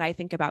thing that I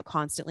think about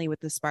constantly with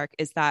the Spark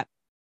is that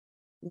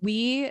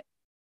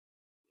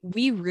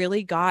we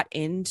really got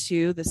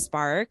into the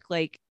Spark,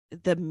 like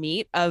the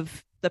meat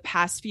of the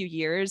past few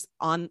years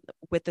on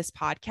with this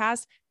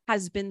podcast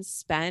has been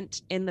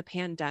spent in the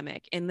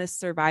pandemic, in this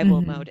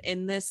survival Hmm. mode,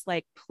 in this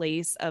like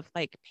place of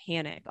like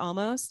panic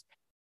almost.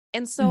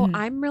 And so Hmm.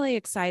 I'm really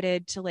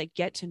excited to like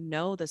get to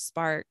know the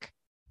Spark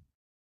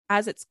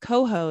as its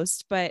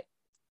co-host, but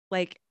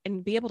like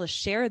and be able to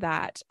share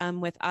that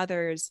with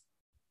others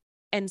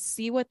and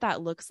see what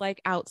that looks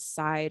like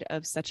outside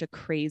of such a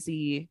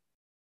crazy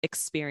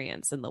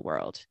experience in the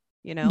world,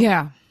 you know?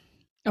 Yeah,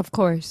 of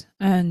course.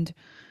 And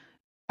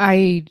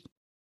I,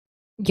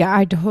 yeah,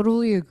 I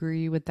totally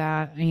agree with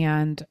that.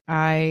 And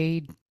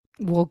I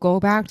will go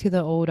back to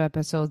the old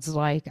episodes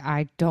like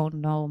I don't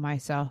know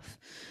myself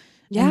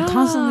and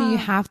constantly Yeah.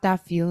 have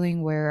that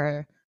feeling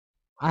where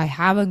I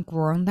haven't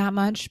grown that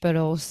much, but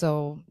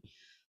also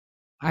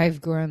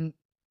I've grown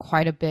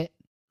quite a bit.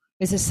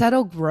 It's a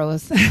subtle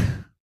growth.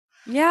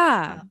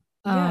 Yeah.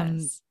 Uh, um,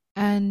 Yes.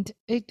 and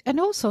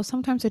also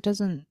sometimes it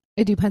doesn't.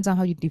 It depends on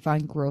how you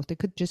define growth. It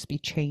could just be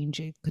change.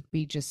 It could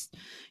be just.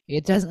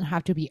 It doesn't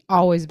have to be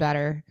always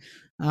better.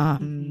 Mm-hmm.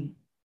 Um,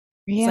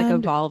 It's like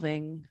and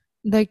evolving.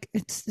 like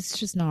it's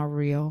just not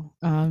real.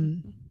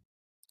 Mm-hmm.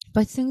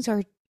 But things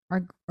are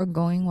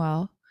going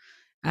well,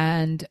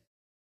 and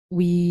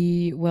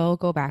we will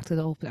go back to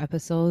the old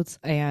episodes,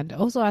 and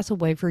also as a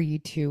way for you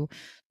to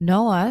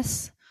know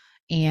us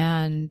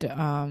and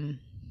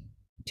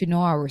to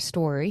know our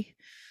story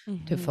to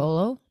Mm-hmm.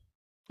 follow.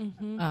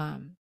 Mm-hmm.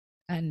 Um,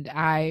 and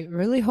I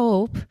really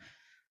hope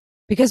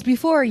because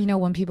before,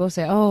 when people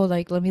say, "Oh,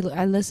 like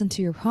I listen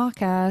to your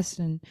podcast,"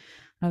 and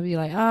I'll be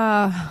like,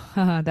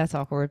 "Ah, that's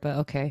awkward," but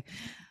okay.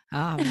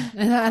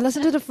 And I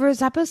listened to the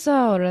first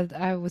episode, and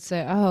I would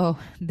say, "Oh,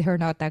 they're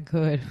not that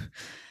good."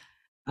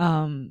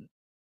 Um,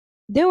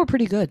 they were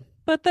pretty good.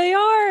 But they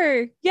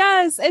are.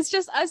 Yes. It's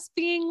just us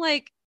being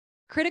like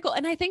critical.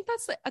 And I think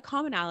that's a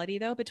commonality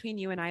though between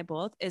you and I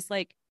both is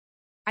like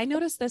I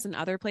notice this in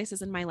other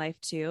places in my life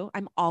too.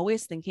 I'm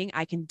always thinking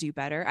I can do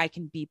better, I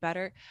can be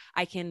better,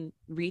 I can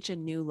reach a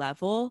new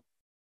level,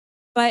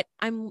 but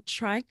I'm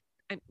trying.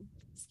 I'm,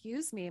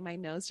 excuse me, my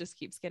nose just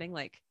keeps getting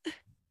like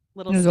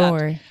little No, don't stuffed.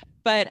 worry.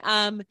 But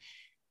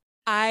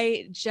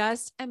I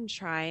just am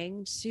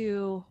trying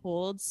to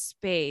hold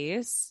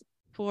space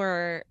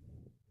for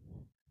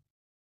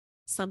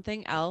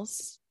something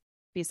else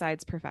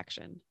besides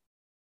perfection.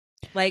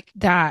 Like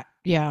That,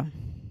 yeah.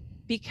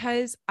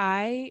 because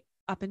I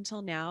up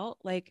until now,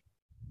 like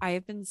I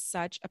have been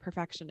such a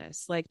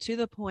perfectionist, like to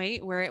the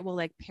point where it will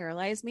like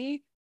paralyze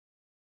me.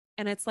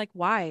 And it's like,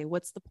 why?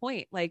 What's the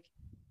point? Like,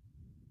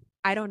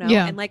 I don't know.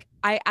 Yeah. And like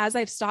as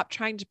I've stopped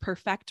trying to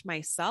perfect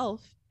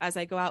myself as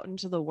I go out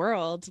into the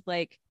world,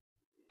 like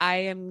I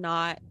am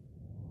not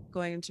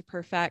going to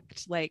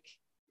perfect like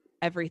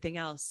everything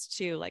else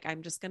too. Like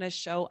I'm just gonna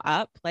show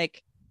up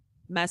like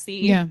messy,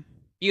 Yeah.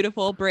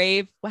 beautiful,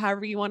 brave,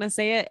 however you want to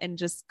say it, and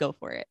just go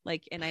for it.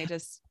 Like, and I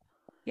just,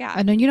 yeah.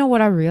 And then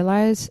what I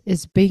realize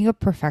is being a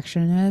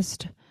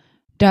perfectionist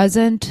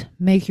doesn't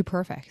make you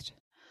perfect.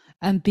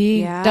 And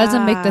being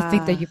doesn't make the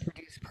thing that Yeah. you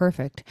produce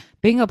perfect.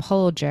 Being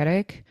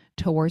apologetic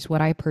towards what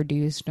I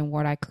produced and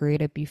what I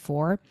created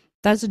before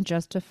doesn't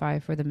justify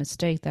for the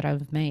mistake that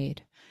I've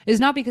made. It's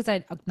not because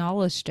I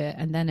acknowledged it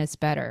and then it's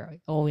better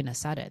all in a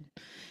sudden.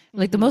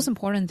 Like the Mm-hmm. most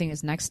important thing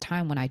is next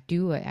time when I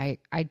do it,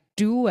 I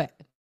do it.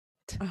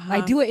 I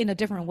Uh-huh. do it in a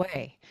different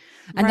way.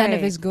 And then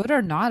if Right. it's good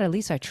or not, at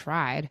least I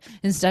tried.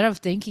 Instead of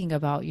thinking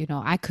about,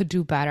 I could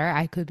do better,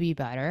 I could be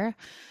better.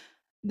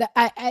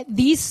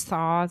 These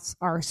thoughts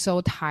are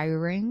so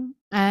tiring.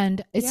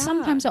 And it's Yeah.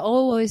 sometimes I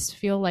almost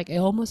feel like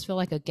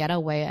a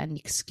getaway and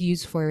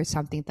excuse for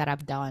something that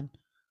I've done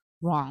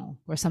wrong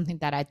or something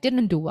that I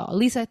didn't do well. At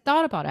least I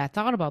thought about it. I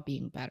thought about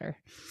being better.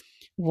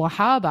 Well,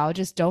 how about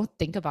just don't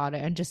think about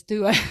it and just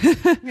do it?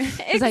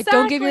 It's like,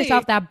 don't give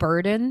yourself Exactly. that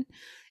burden.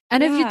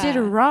 And if you did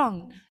it Yeah.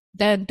 wrong,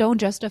 then don't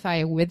justify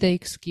it with the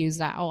excuse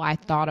that, oh, I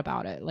thought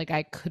about it. Like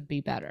I could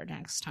be better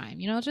next time.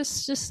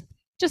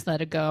 Just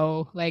let it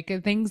go. Like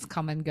things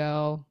come and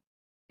go.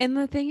 And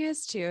the thing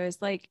is too,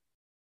 is like,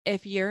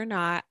 if you're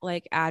not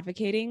like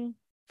advocating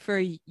for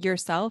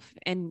yourself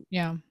and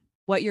Yeah.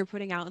 what you're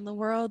putting out in the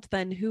world,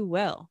 then who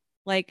will?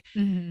 Like,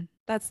 Hmm.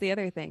 that's the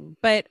other thing.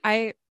 But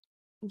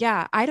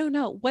yeah, I don't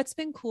know. What's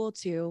been cool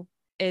too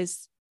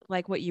is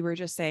like what you were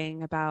just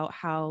saying about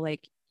how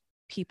like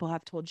people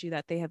have told you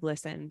that they have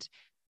listened.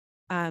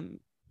 Um,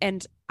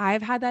 and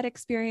I've had that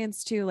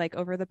experience too, like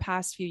over the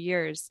past few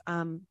years,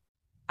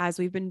 as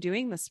we've been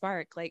doing the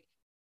Spark, like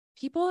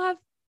people have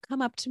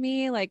come up to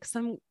me, like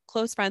some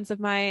close friends of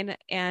mine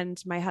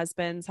and my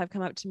husband's have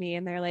come up to me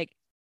and they're like,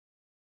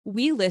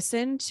 we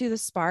listened to the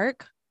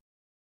Spark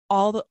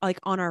all the, like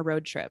on our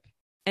road trip.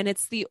 And Yeah.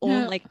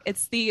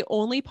 it's the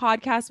only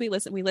podcast we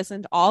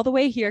listened all the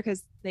way here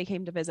because they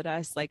came to visit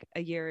us like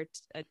a year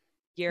and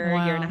a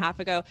Wow. half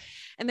ago.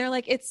 And they're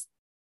like,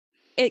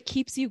 it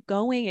keeps you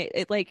going.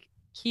 It like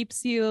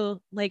keeps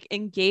you like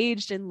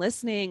engaged and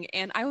listening.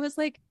 And I was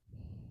like,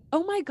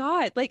 oh my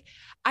God, like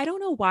I don't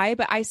know why,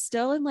 but I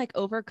still am like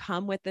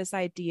overcome with this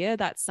idea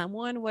that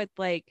someone would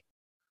like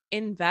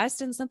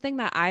invest in something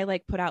that I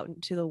like put out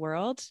into the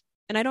world.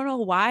 And I don't know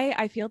why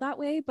I feel that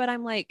way, but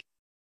I'm like,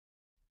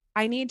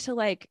 I need to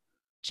like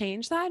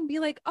change that and be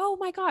like, oh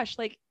my gosh,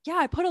 like, yeah,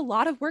 I put a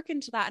lot of work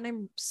into that and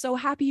I'm so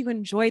happy you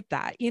enjoyed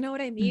that. You know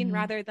what I mean? Hmm.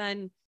 Rather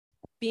than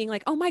being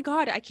like, oh my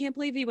God, I can't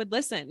believe you would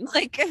listen.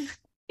 Like,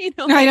 you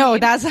know what I I know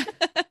mean? that's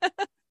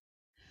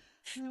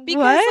Because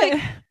like,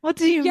 what? What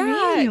do you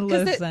yeah, mean,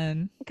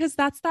 listen? because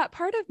that's that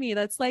part of me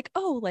that's like,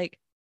 oh, like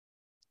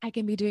I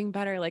can be doing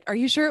better. Like, are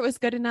you sure it was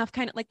good enough?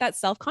 Kind of like that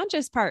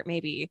self-conscious part,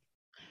 maybe.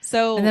 And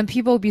So then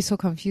people will be so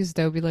confused.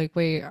 They'll be like,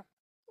 "Wait,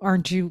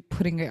 aren't you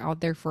putting it out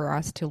there for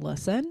us to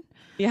listen?"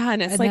 yeah,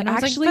 and it's And like then I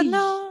was like, "But actually,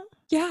 no,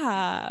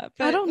 yeah, I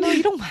but don't know.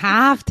 You don't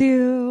have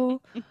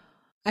to."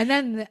 And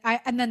then I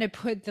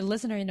put the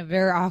listener in a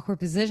very awkward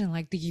position.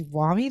 Like, do you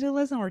want me to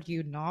listen or do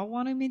you not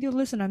want me to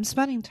listen? I'm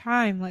spending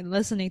time like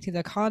listening to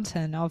the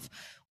content of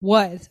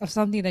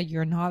something that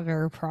you're not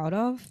very proud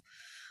of.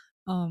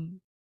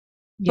 Um,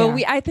 but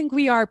yeah. I think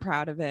we are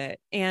proud of it.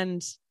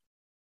 And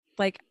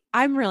like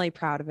I'm really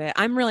proud of it.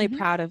 I'm really Hmm.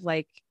 proud of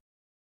like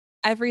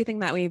everything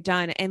that we've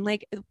done. And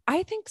like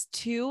I think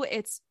too,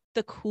 it's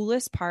the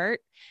coolest part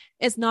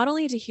is not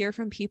only to hear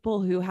from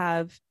people who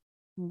have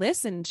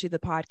listened to the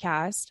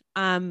podcast,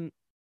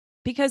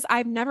 because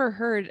I've never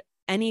heard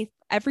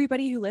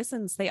everybody who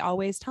listens, they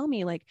always tell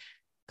me like,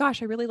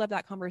 gosh, I really love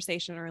that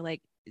conversation, or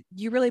like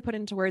you really put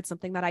into words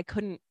something that I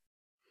couldn't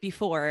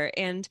before.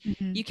 And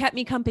Hmm. you kept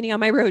me company on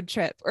my road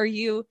trip, or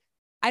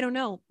I don't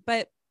know.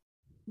 But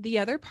the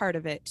other part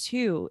of it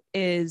too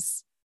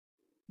is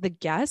the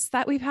guests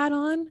that we've had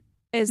on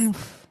is,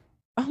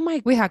 oh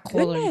my We had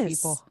quality goodness.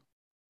 people.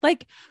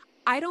 Like,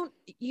 I don't,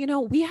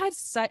 we had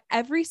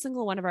every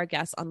single one of our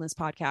guests on this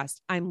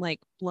podcast, I'm like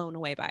blown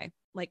away by.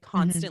 Like, Hmm.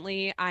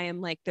 constantly, I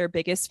am like their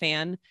biggest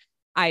fan.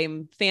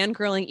 I'm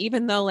fangirling,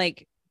 even though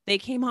like they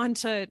came on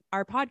to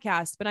our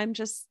podcast, but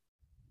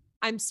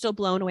I'm still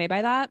blown away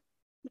by that.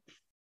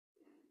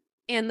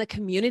 And the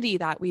community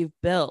that we've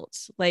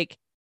built, like,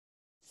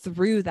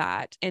 through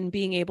that and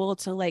being able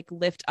to like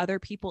lift other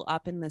people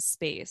up in this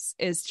space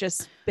is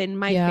just been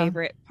my Yeah.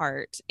 favorite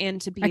part,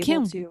 and to I be able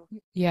can't, to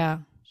yeah.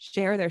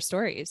 share their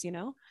stories.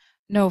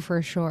 No,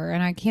 for sure.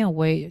 And I can't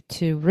wait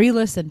to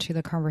re-listen to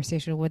the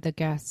conversation with the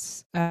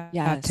guests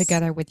Yes.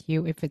 together with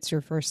you if it's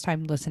your first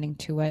time listening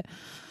to it.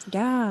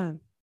 Yeah.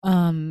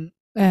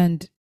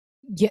 And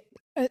yeah,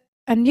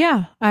 and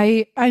yeah,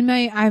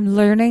 I'm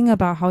learning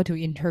about how to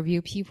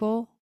interview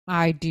people.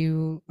 I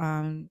do.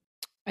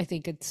 I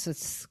think it's a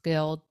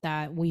skill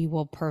that we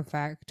will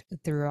perfect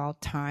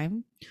throughout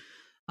time.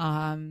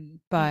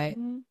 But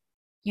Mm-hmm.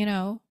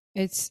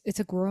 it's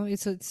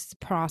a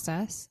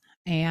process,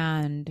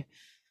 and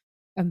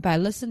by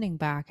listening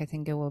back, I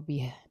think it will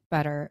be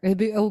better.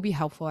 It will be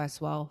helpful as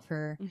well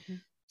Mm-hmm.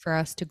 for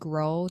us to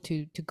grow,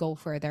 to go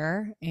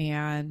further.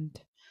 And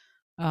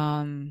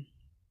um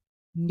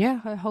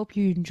yeah, I hope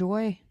you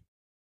enjoy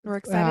We're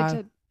excited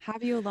uh to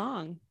have you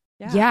along.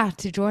 Yeah. yeah,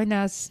 to join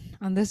us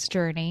on this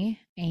journey.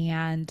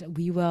 And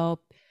we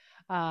will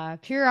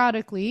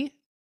periodically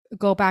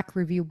go back,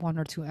 review one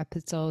or two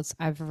episodes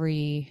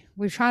we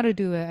try to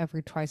do it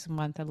every twice a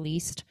month at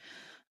least.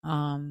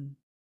 um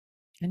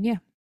and yeah.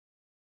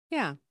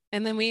 Yeah.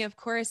 And then we of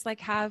course like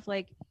have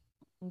like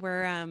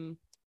we're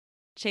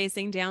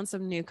chasing down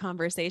some new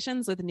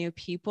conversations with new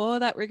people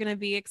that we're going to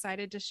be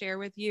excited to share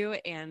with you.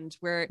 And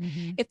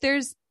Hmm. if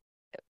there's,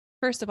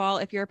 first of all,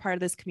 if you're a part of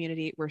this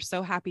community, we're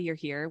so happy you're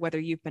here, whether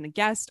you've been a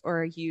guest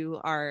or you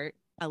are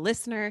a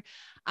listener.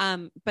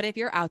 But if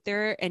you're out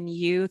there and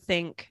you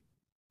think,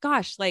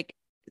 gosh, like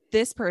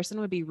this person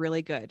would be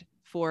really good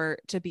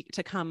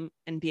to come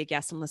and be a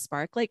guest on the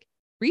Spark, like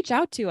reach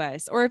out to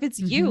us. Or if it's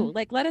you, Hmm.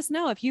 like let us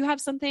know if you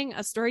have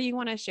a story you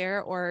want to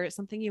share or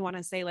something you want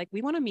to say. Like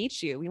we want to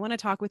meet you, we want to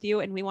talk with you,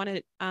 and we want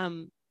to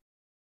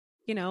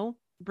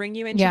bring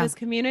you into Yeah, this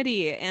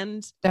community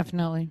and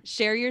definitely.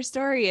 share your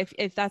story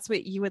if that's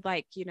what you would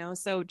like.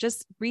 So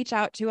just reach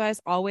out to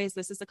us always.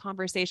 This is a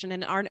conversation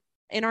in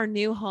our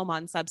new home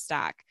on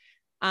Substack.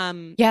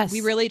 Yes.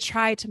 We really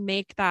try to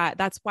make that.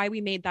 That's why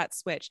we made that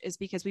switch, is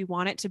because we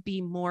want it to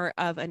be more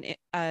of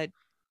a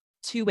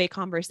two-way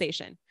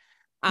conversation.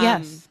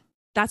 Yes.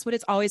 That's what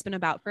it's always been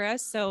about for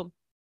us. So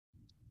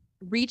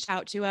reach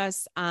out to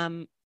us,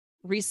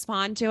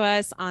 respond to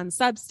us on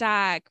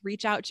Substack,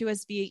 reach out to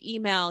us via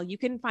email. You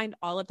can find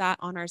all of that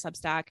on our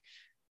Substack.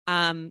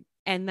 And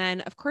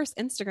then of course,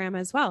 Instagram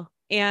as well.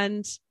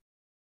 And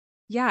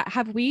yeah,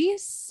 have we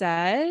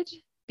said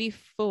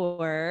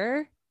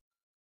before?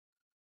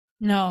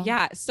 No.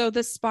 Yeah. So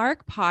the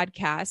Spark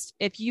podcast,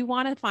 if you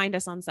want to find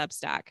us on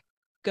Substack,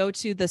 go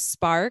to the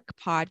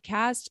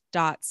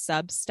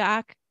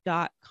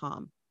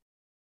sparkpodcast.substack.com.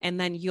 And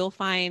then you'll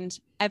find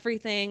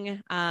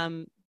everything,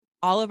 all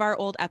of our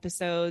old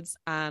episodes,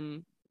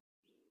 all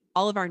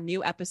of our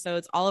new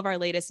episodes, all of our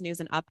latest news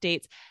and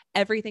updates.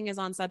 Everything is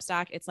on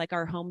Substack. It's like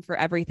our home for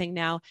everything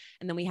now.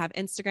 And then we have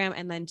Instagram.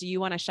 And then do you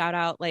want to shout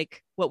out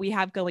like what we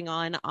have going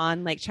on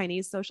like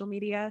Chinese social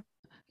media?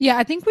 Yeah,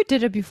 I think we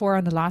did it before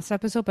on the last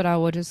episode, but I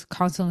will just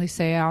constantly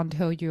say it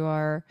until you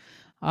are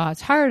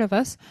tired of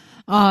us.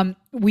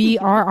 We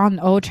are on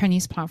all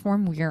Chinese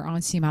platform. We are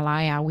on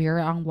Himalaya. We are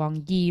on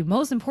Wang Yi.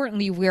 Most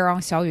importantly, we are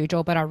on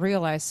Xiaoyuzhou. But I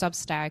realize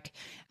Substack,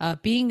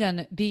 being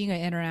an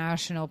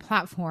international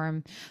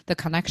platform, the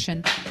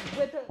connection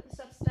with the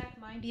Substack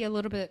might be a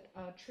little bit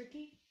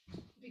tricky.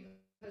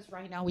 Because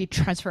right now we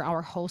transfer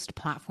our host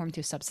platform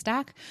to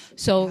Substack,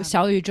 so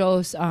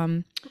Xiaoyuzhou's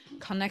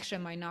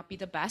connection might not be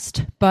the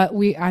best. But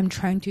I'm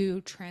trying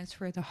to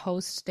transfer the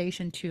host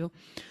station to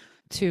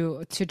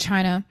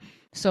China,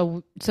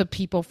 so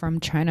people from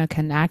China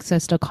can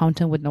access the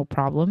content with no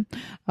problem.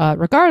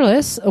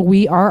 Regardless,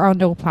 we are on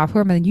the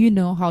platform, and you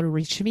know how to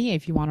reach me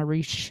if you want to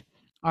reach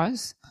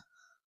us.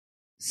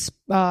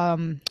 I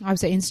would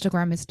say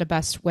Instagram is the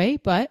best way,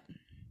 but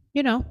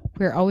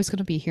we're always going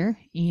to be here,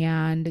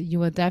 and you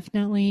will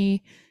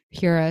definitely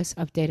hear us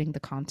updating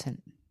the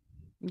content.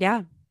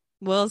 Yeah.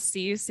 We'll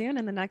see you soon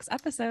in the next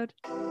episode.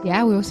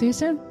 Yeah, we will see you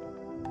soon.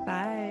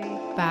 Bye.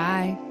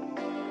 Bye.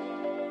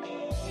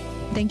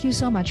 Thank you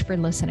so much for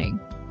listening.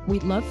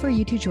 We'd love for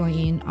you to join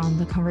in on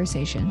the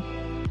conversation.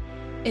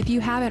 If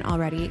you haven't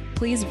already,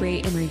 please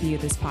rate and review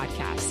this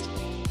podcast.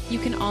 You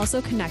can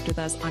also connect with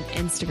us on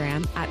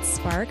Instagram at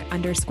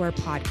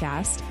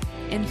 @spark_podcast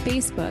and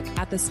Facebook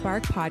at the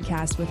Spark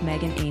Podcast with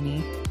Meg and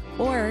Amy,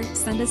 or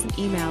send us an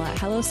email at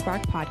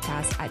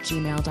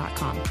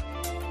hellosparkpodcast@gmail.com.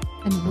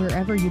 And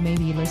wherever you may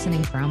be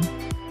listening from,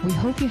 we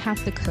hope you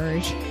have the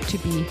courage to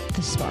be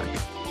the spark.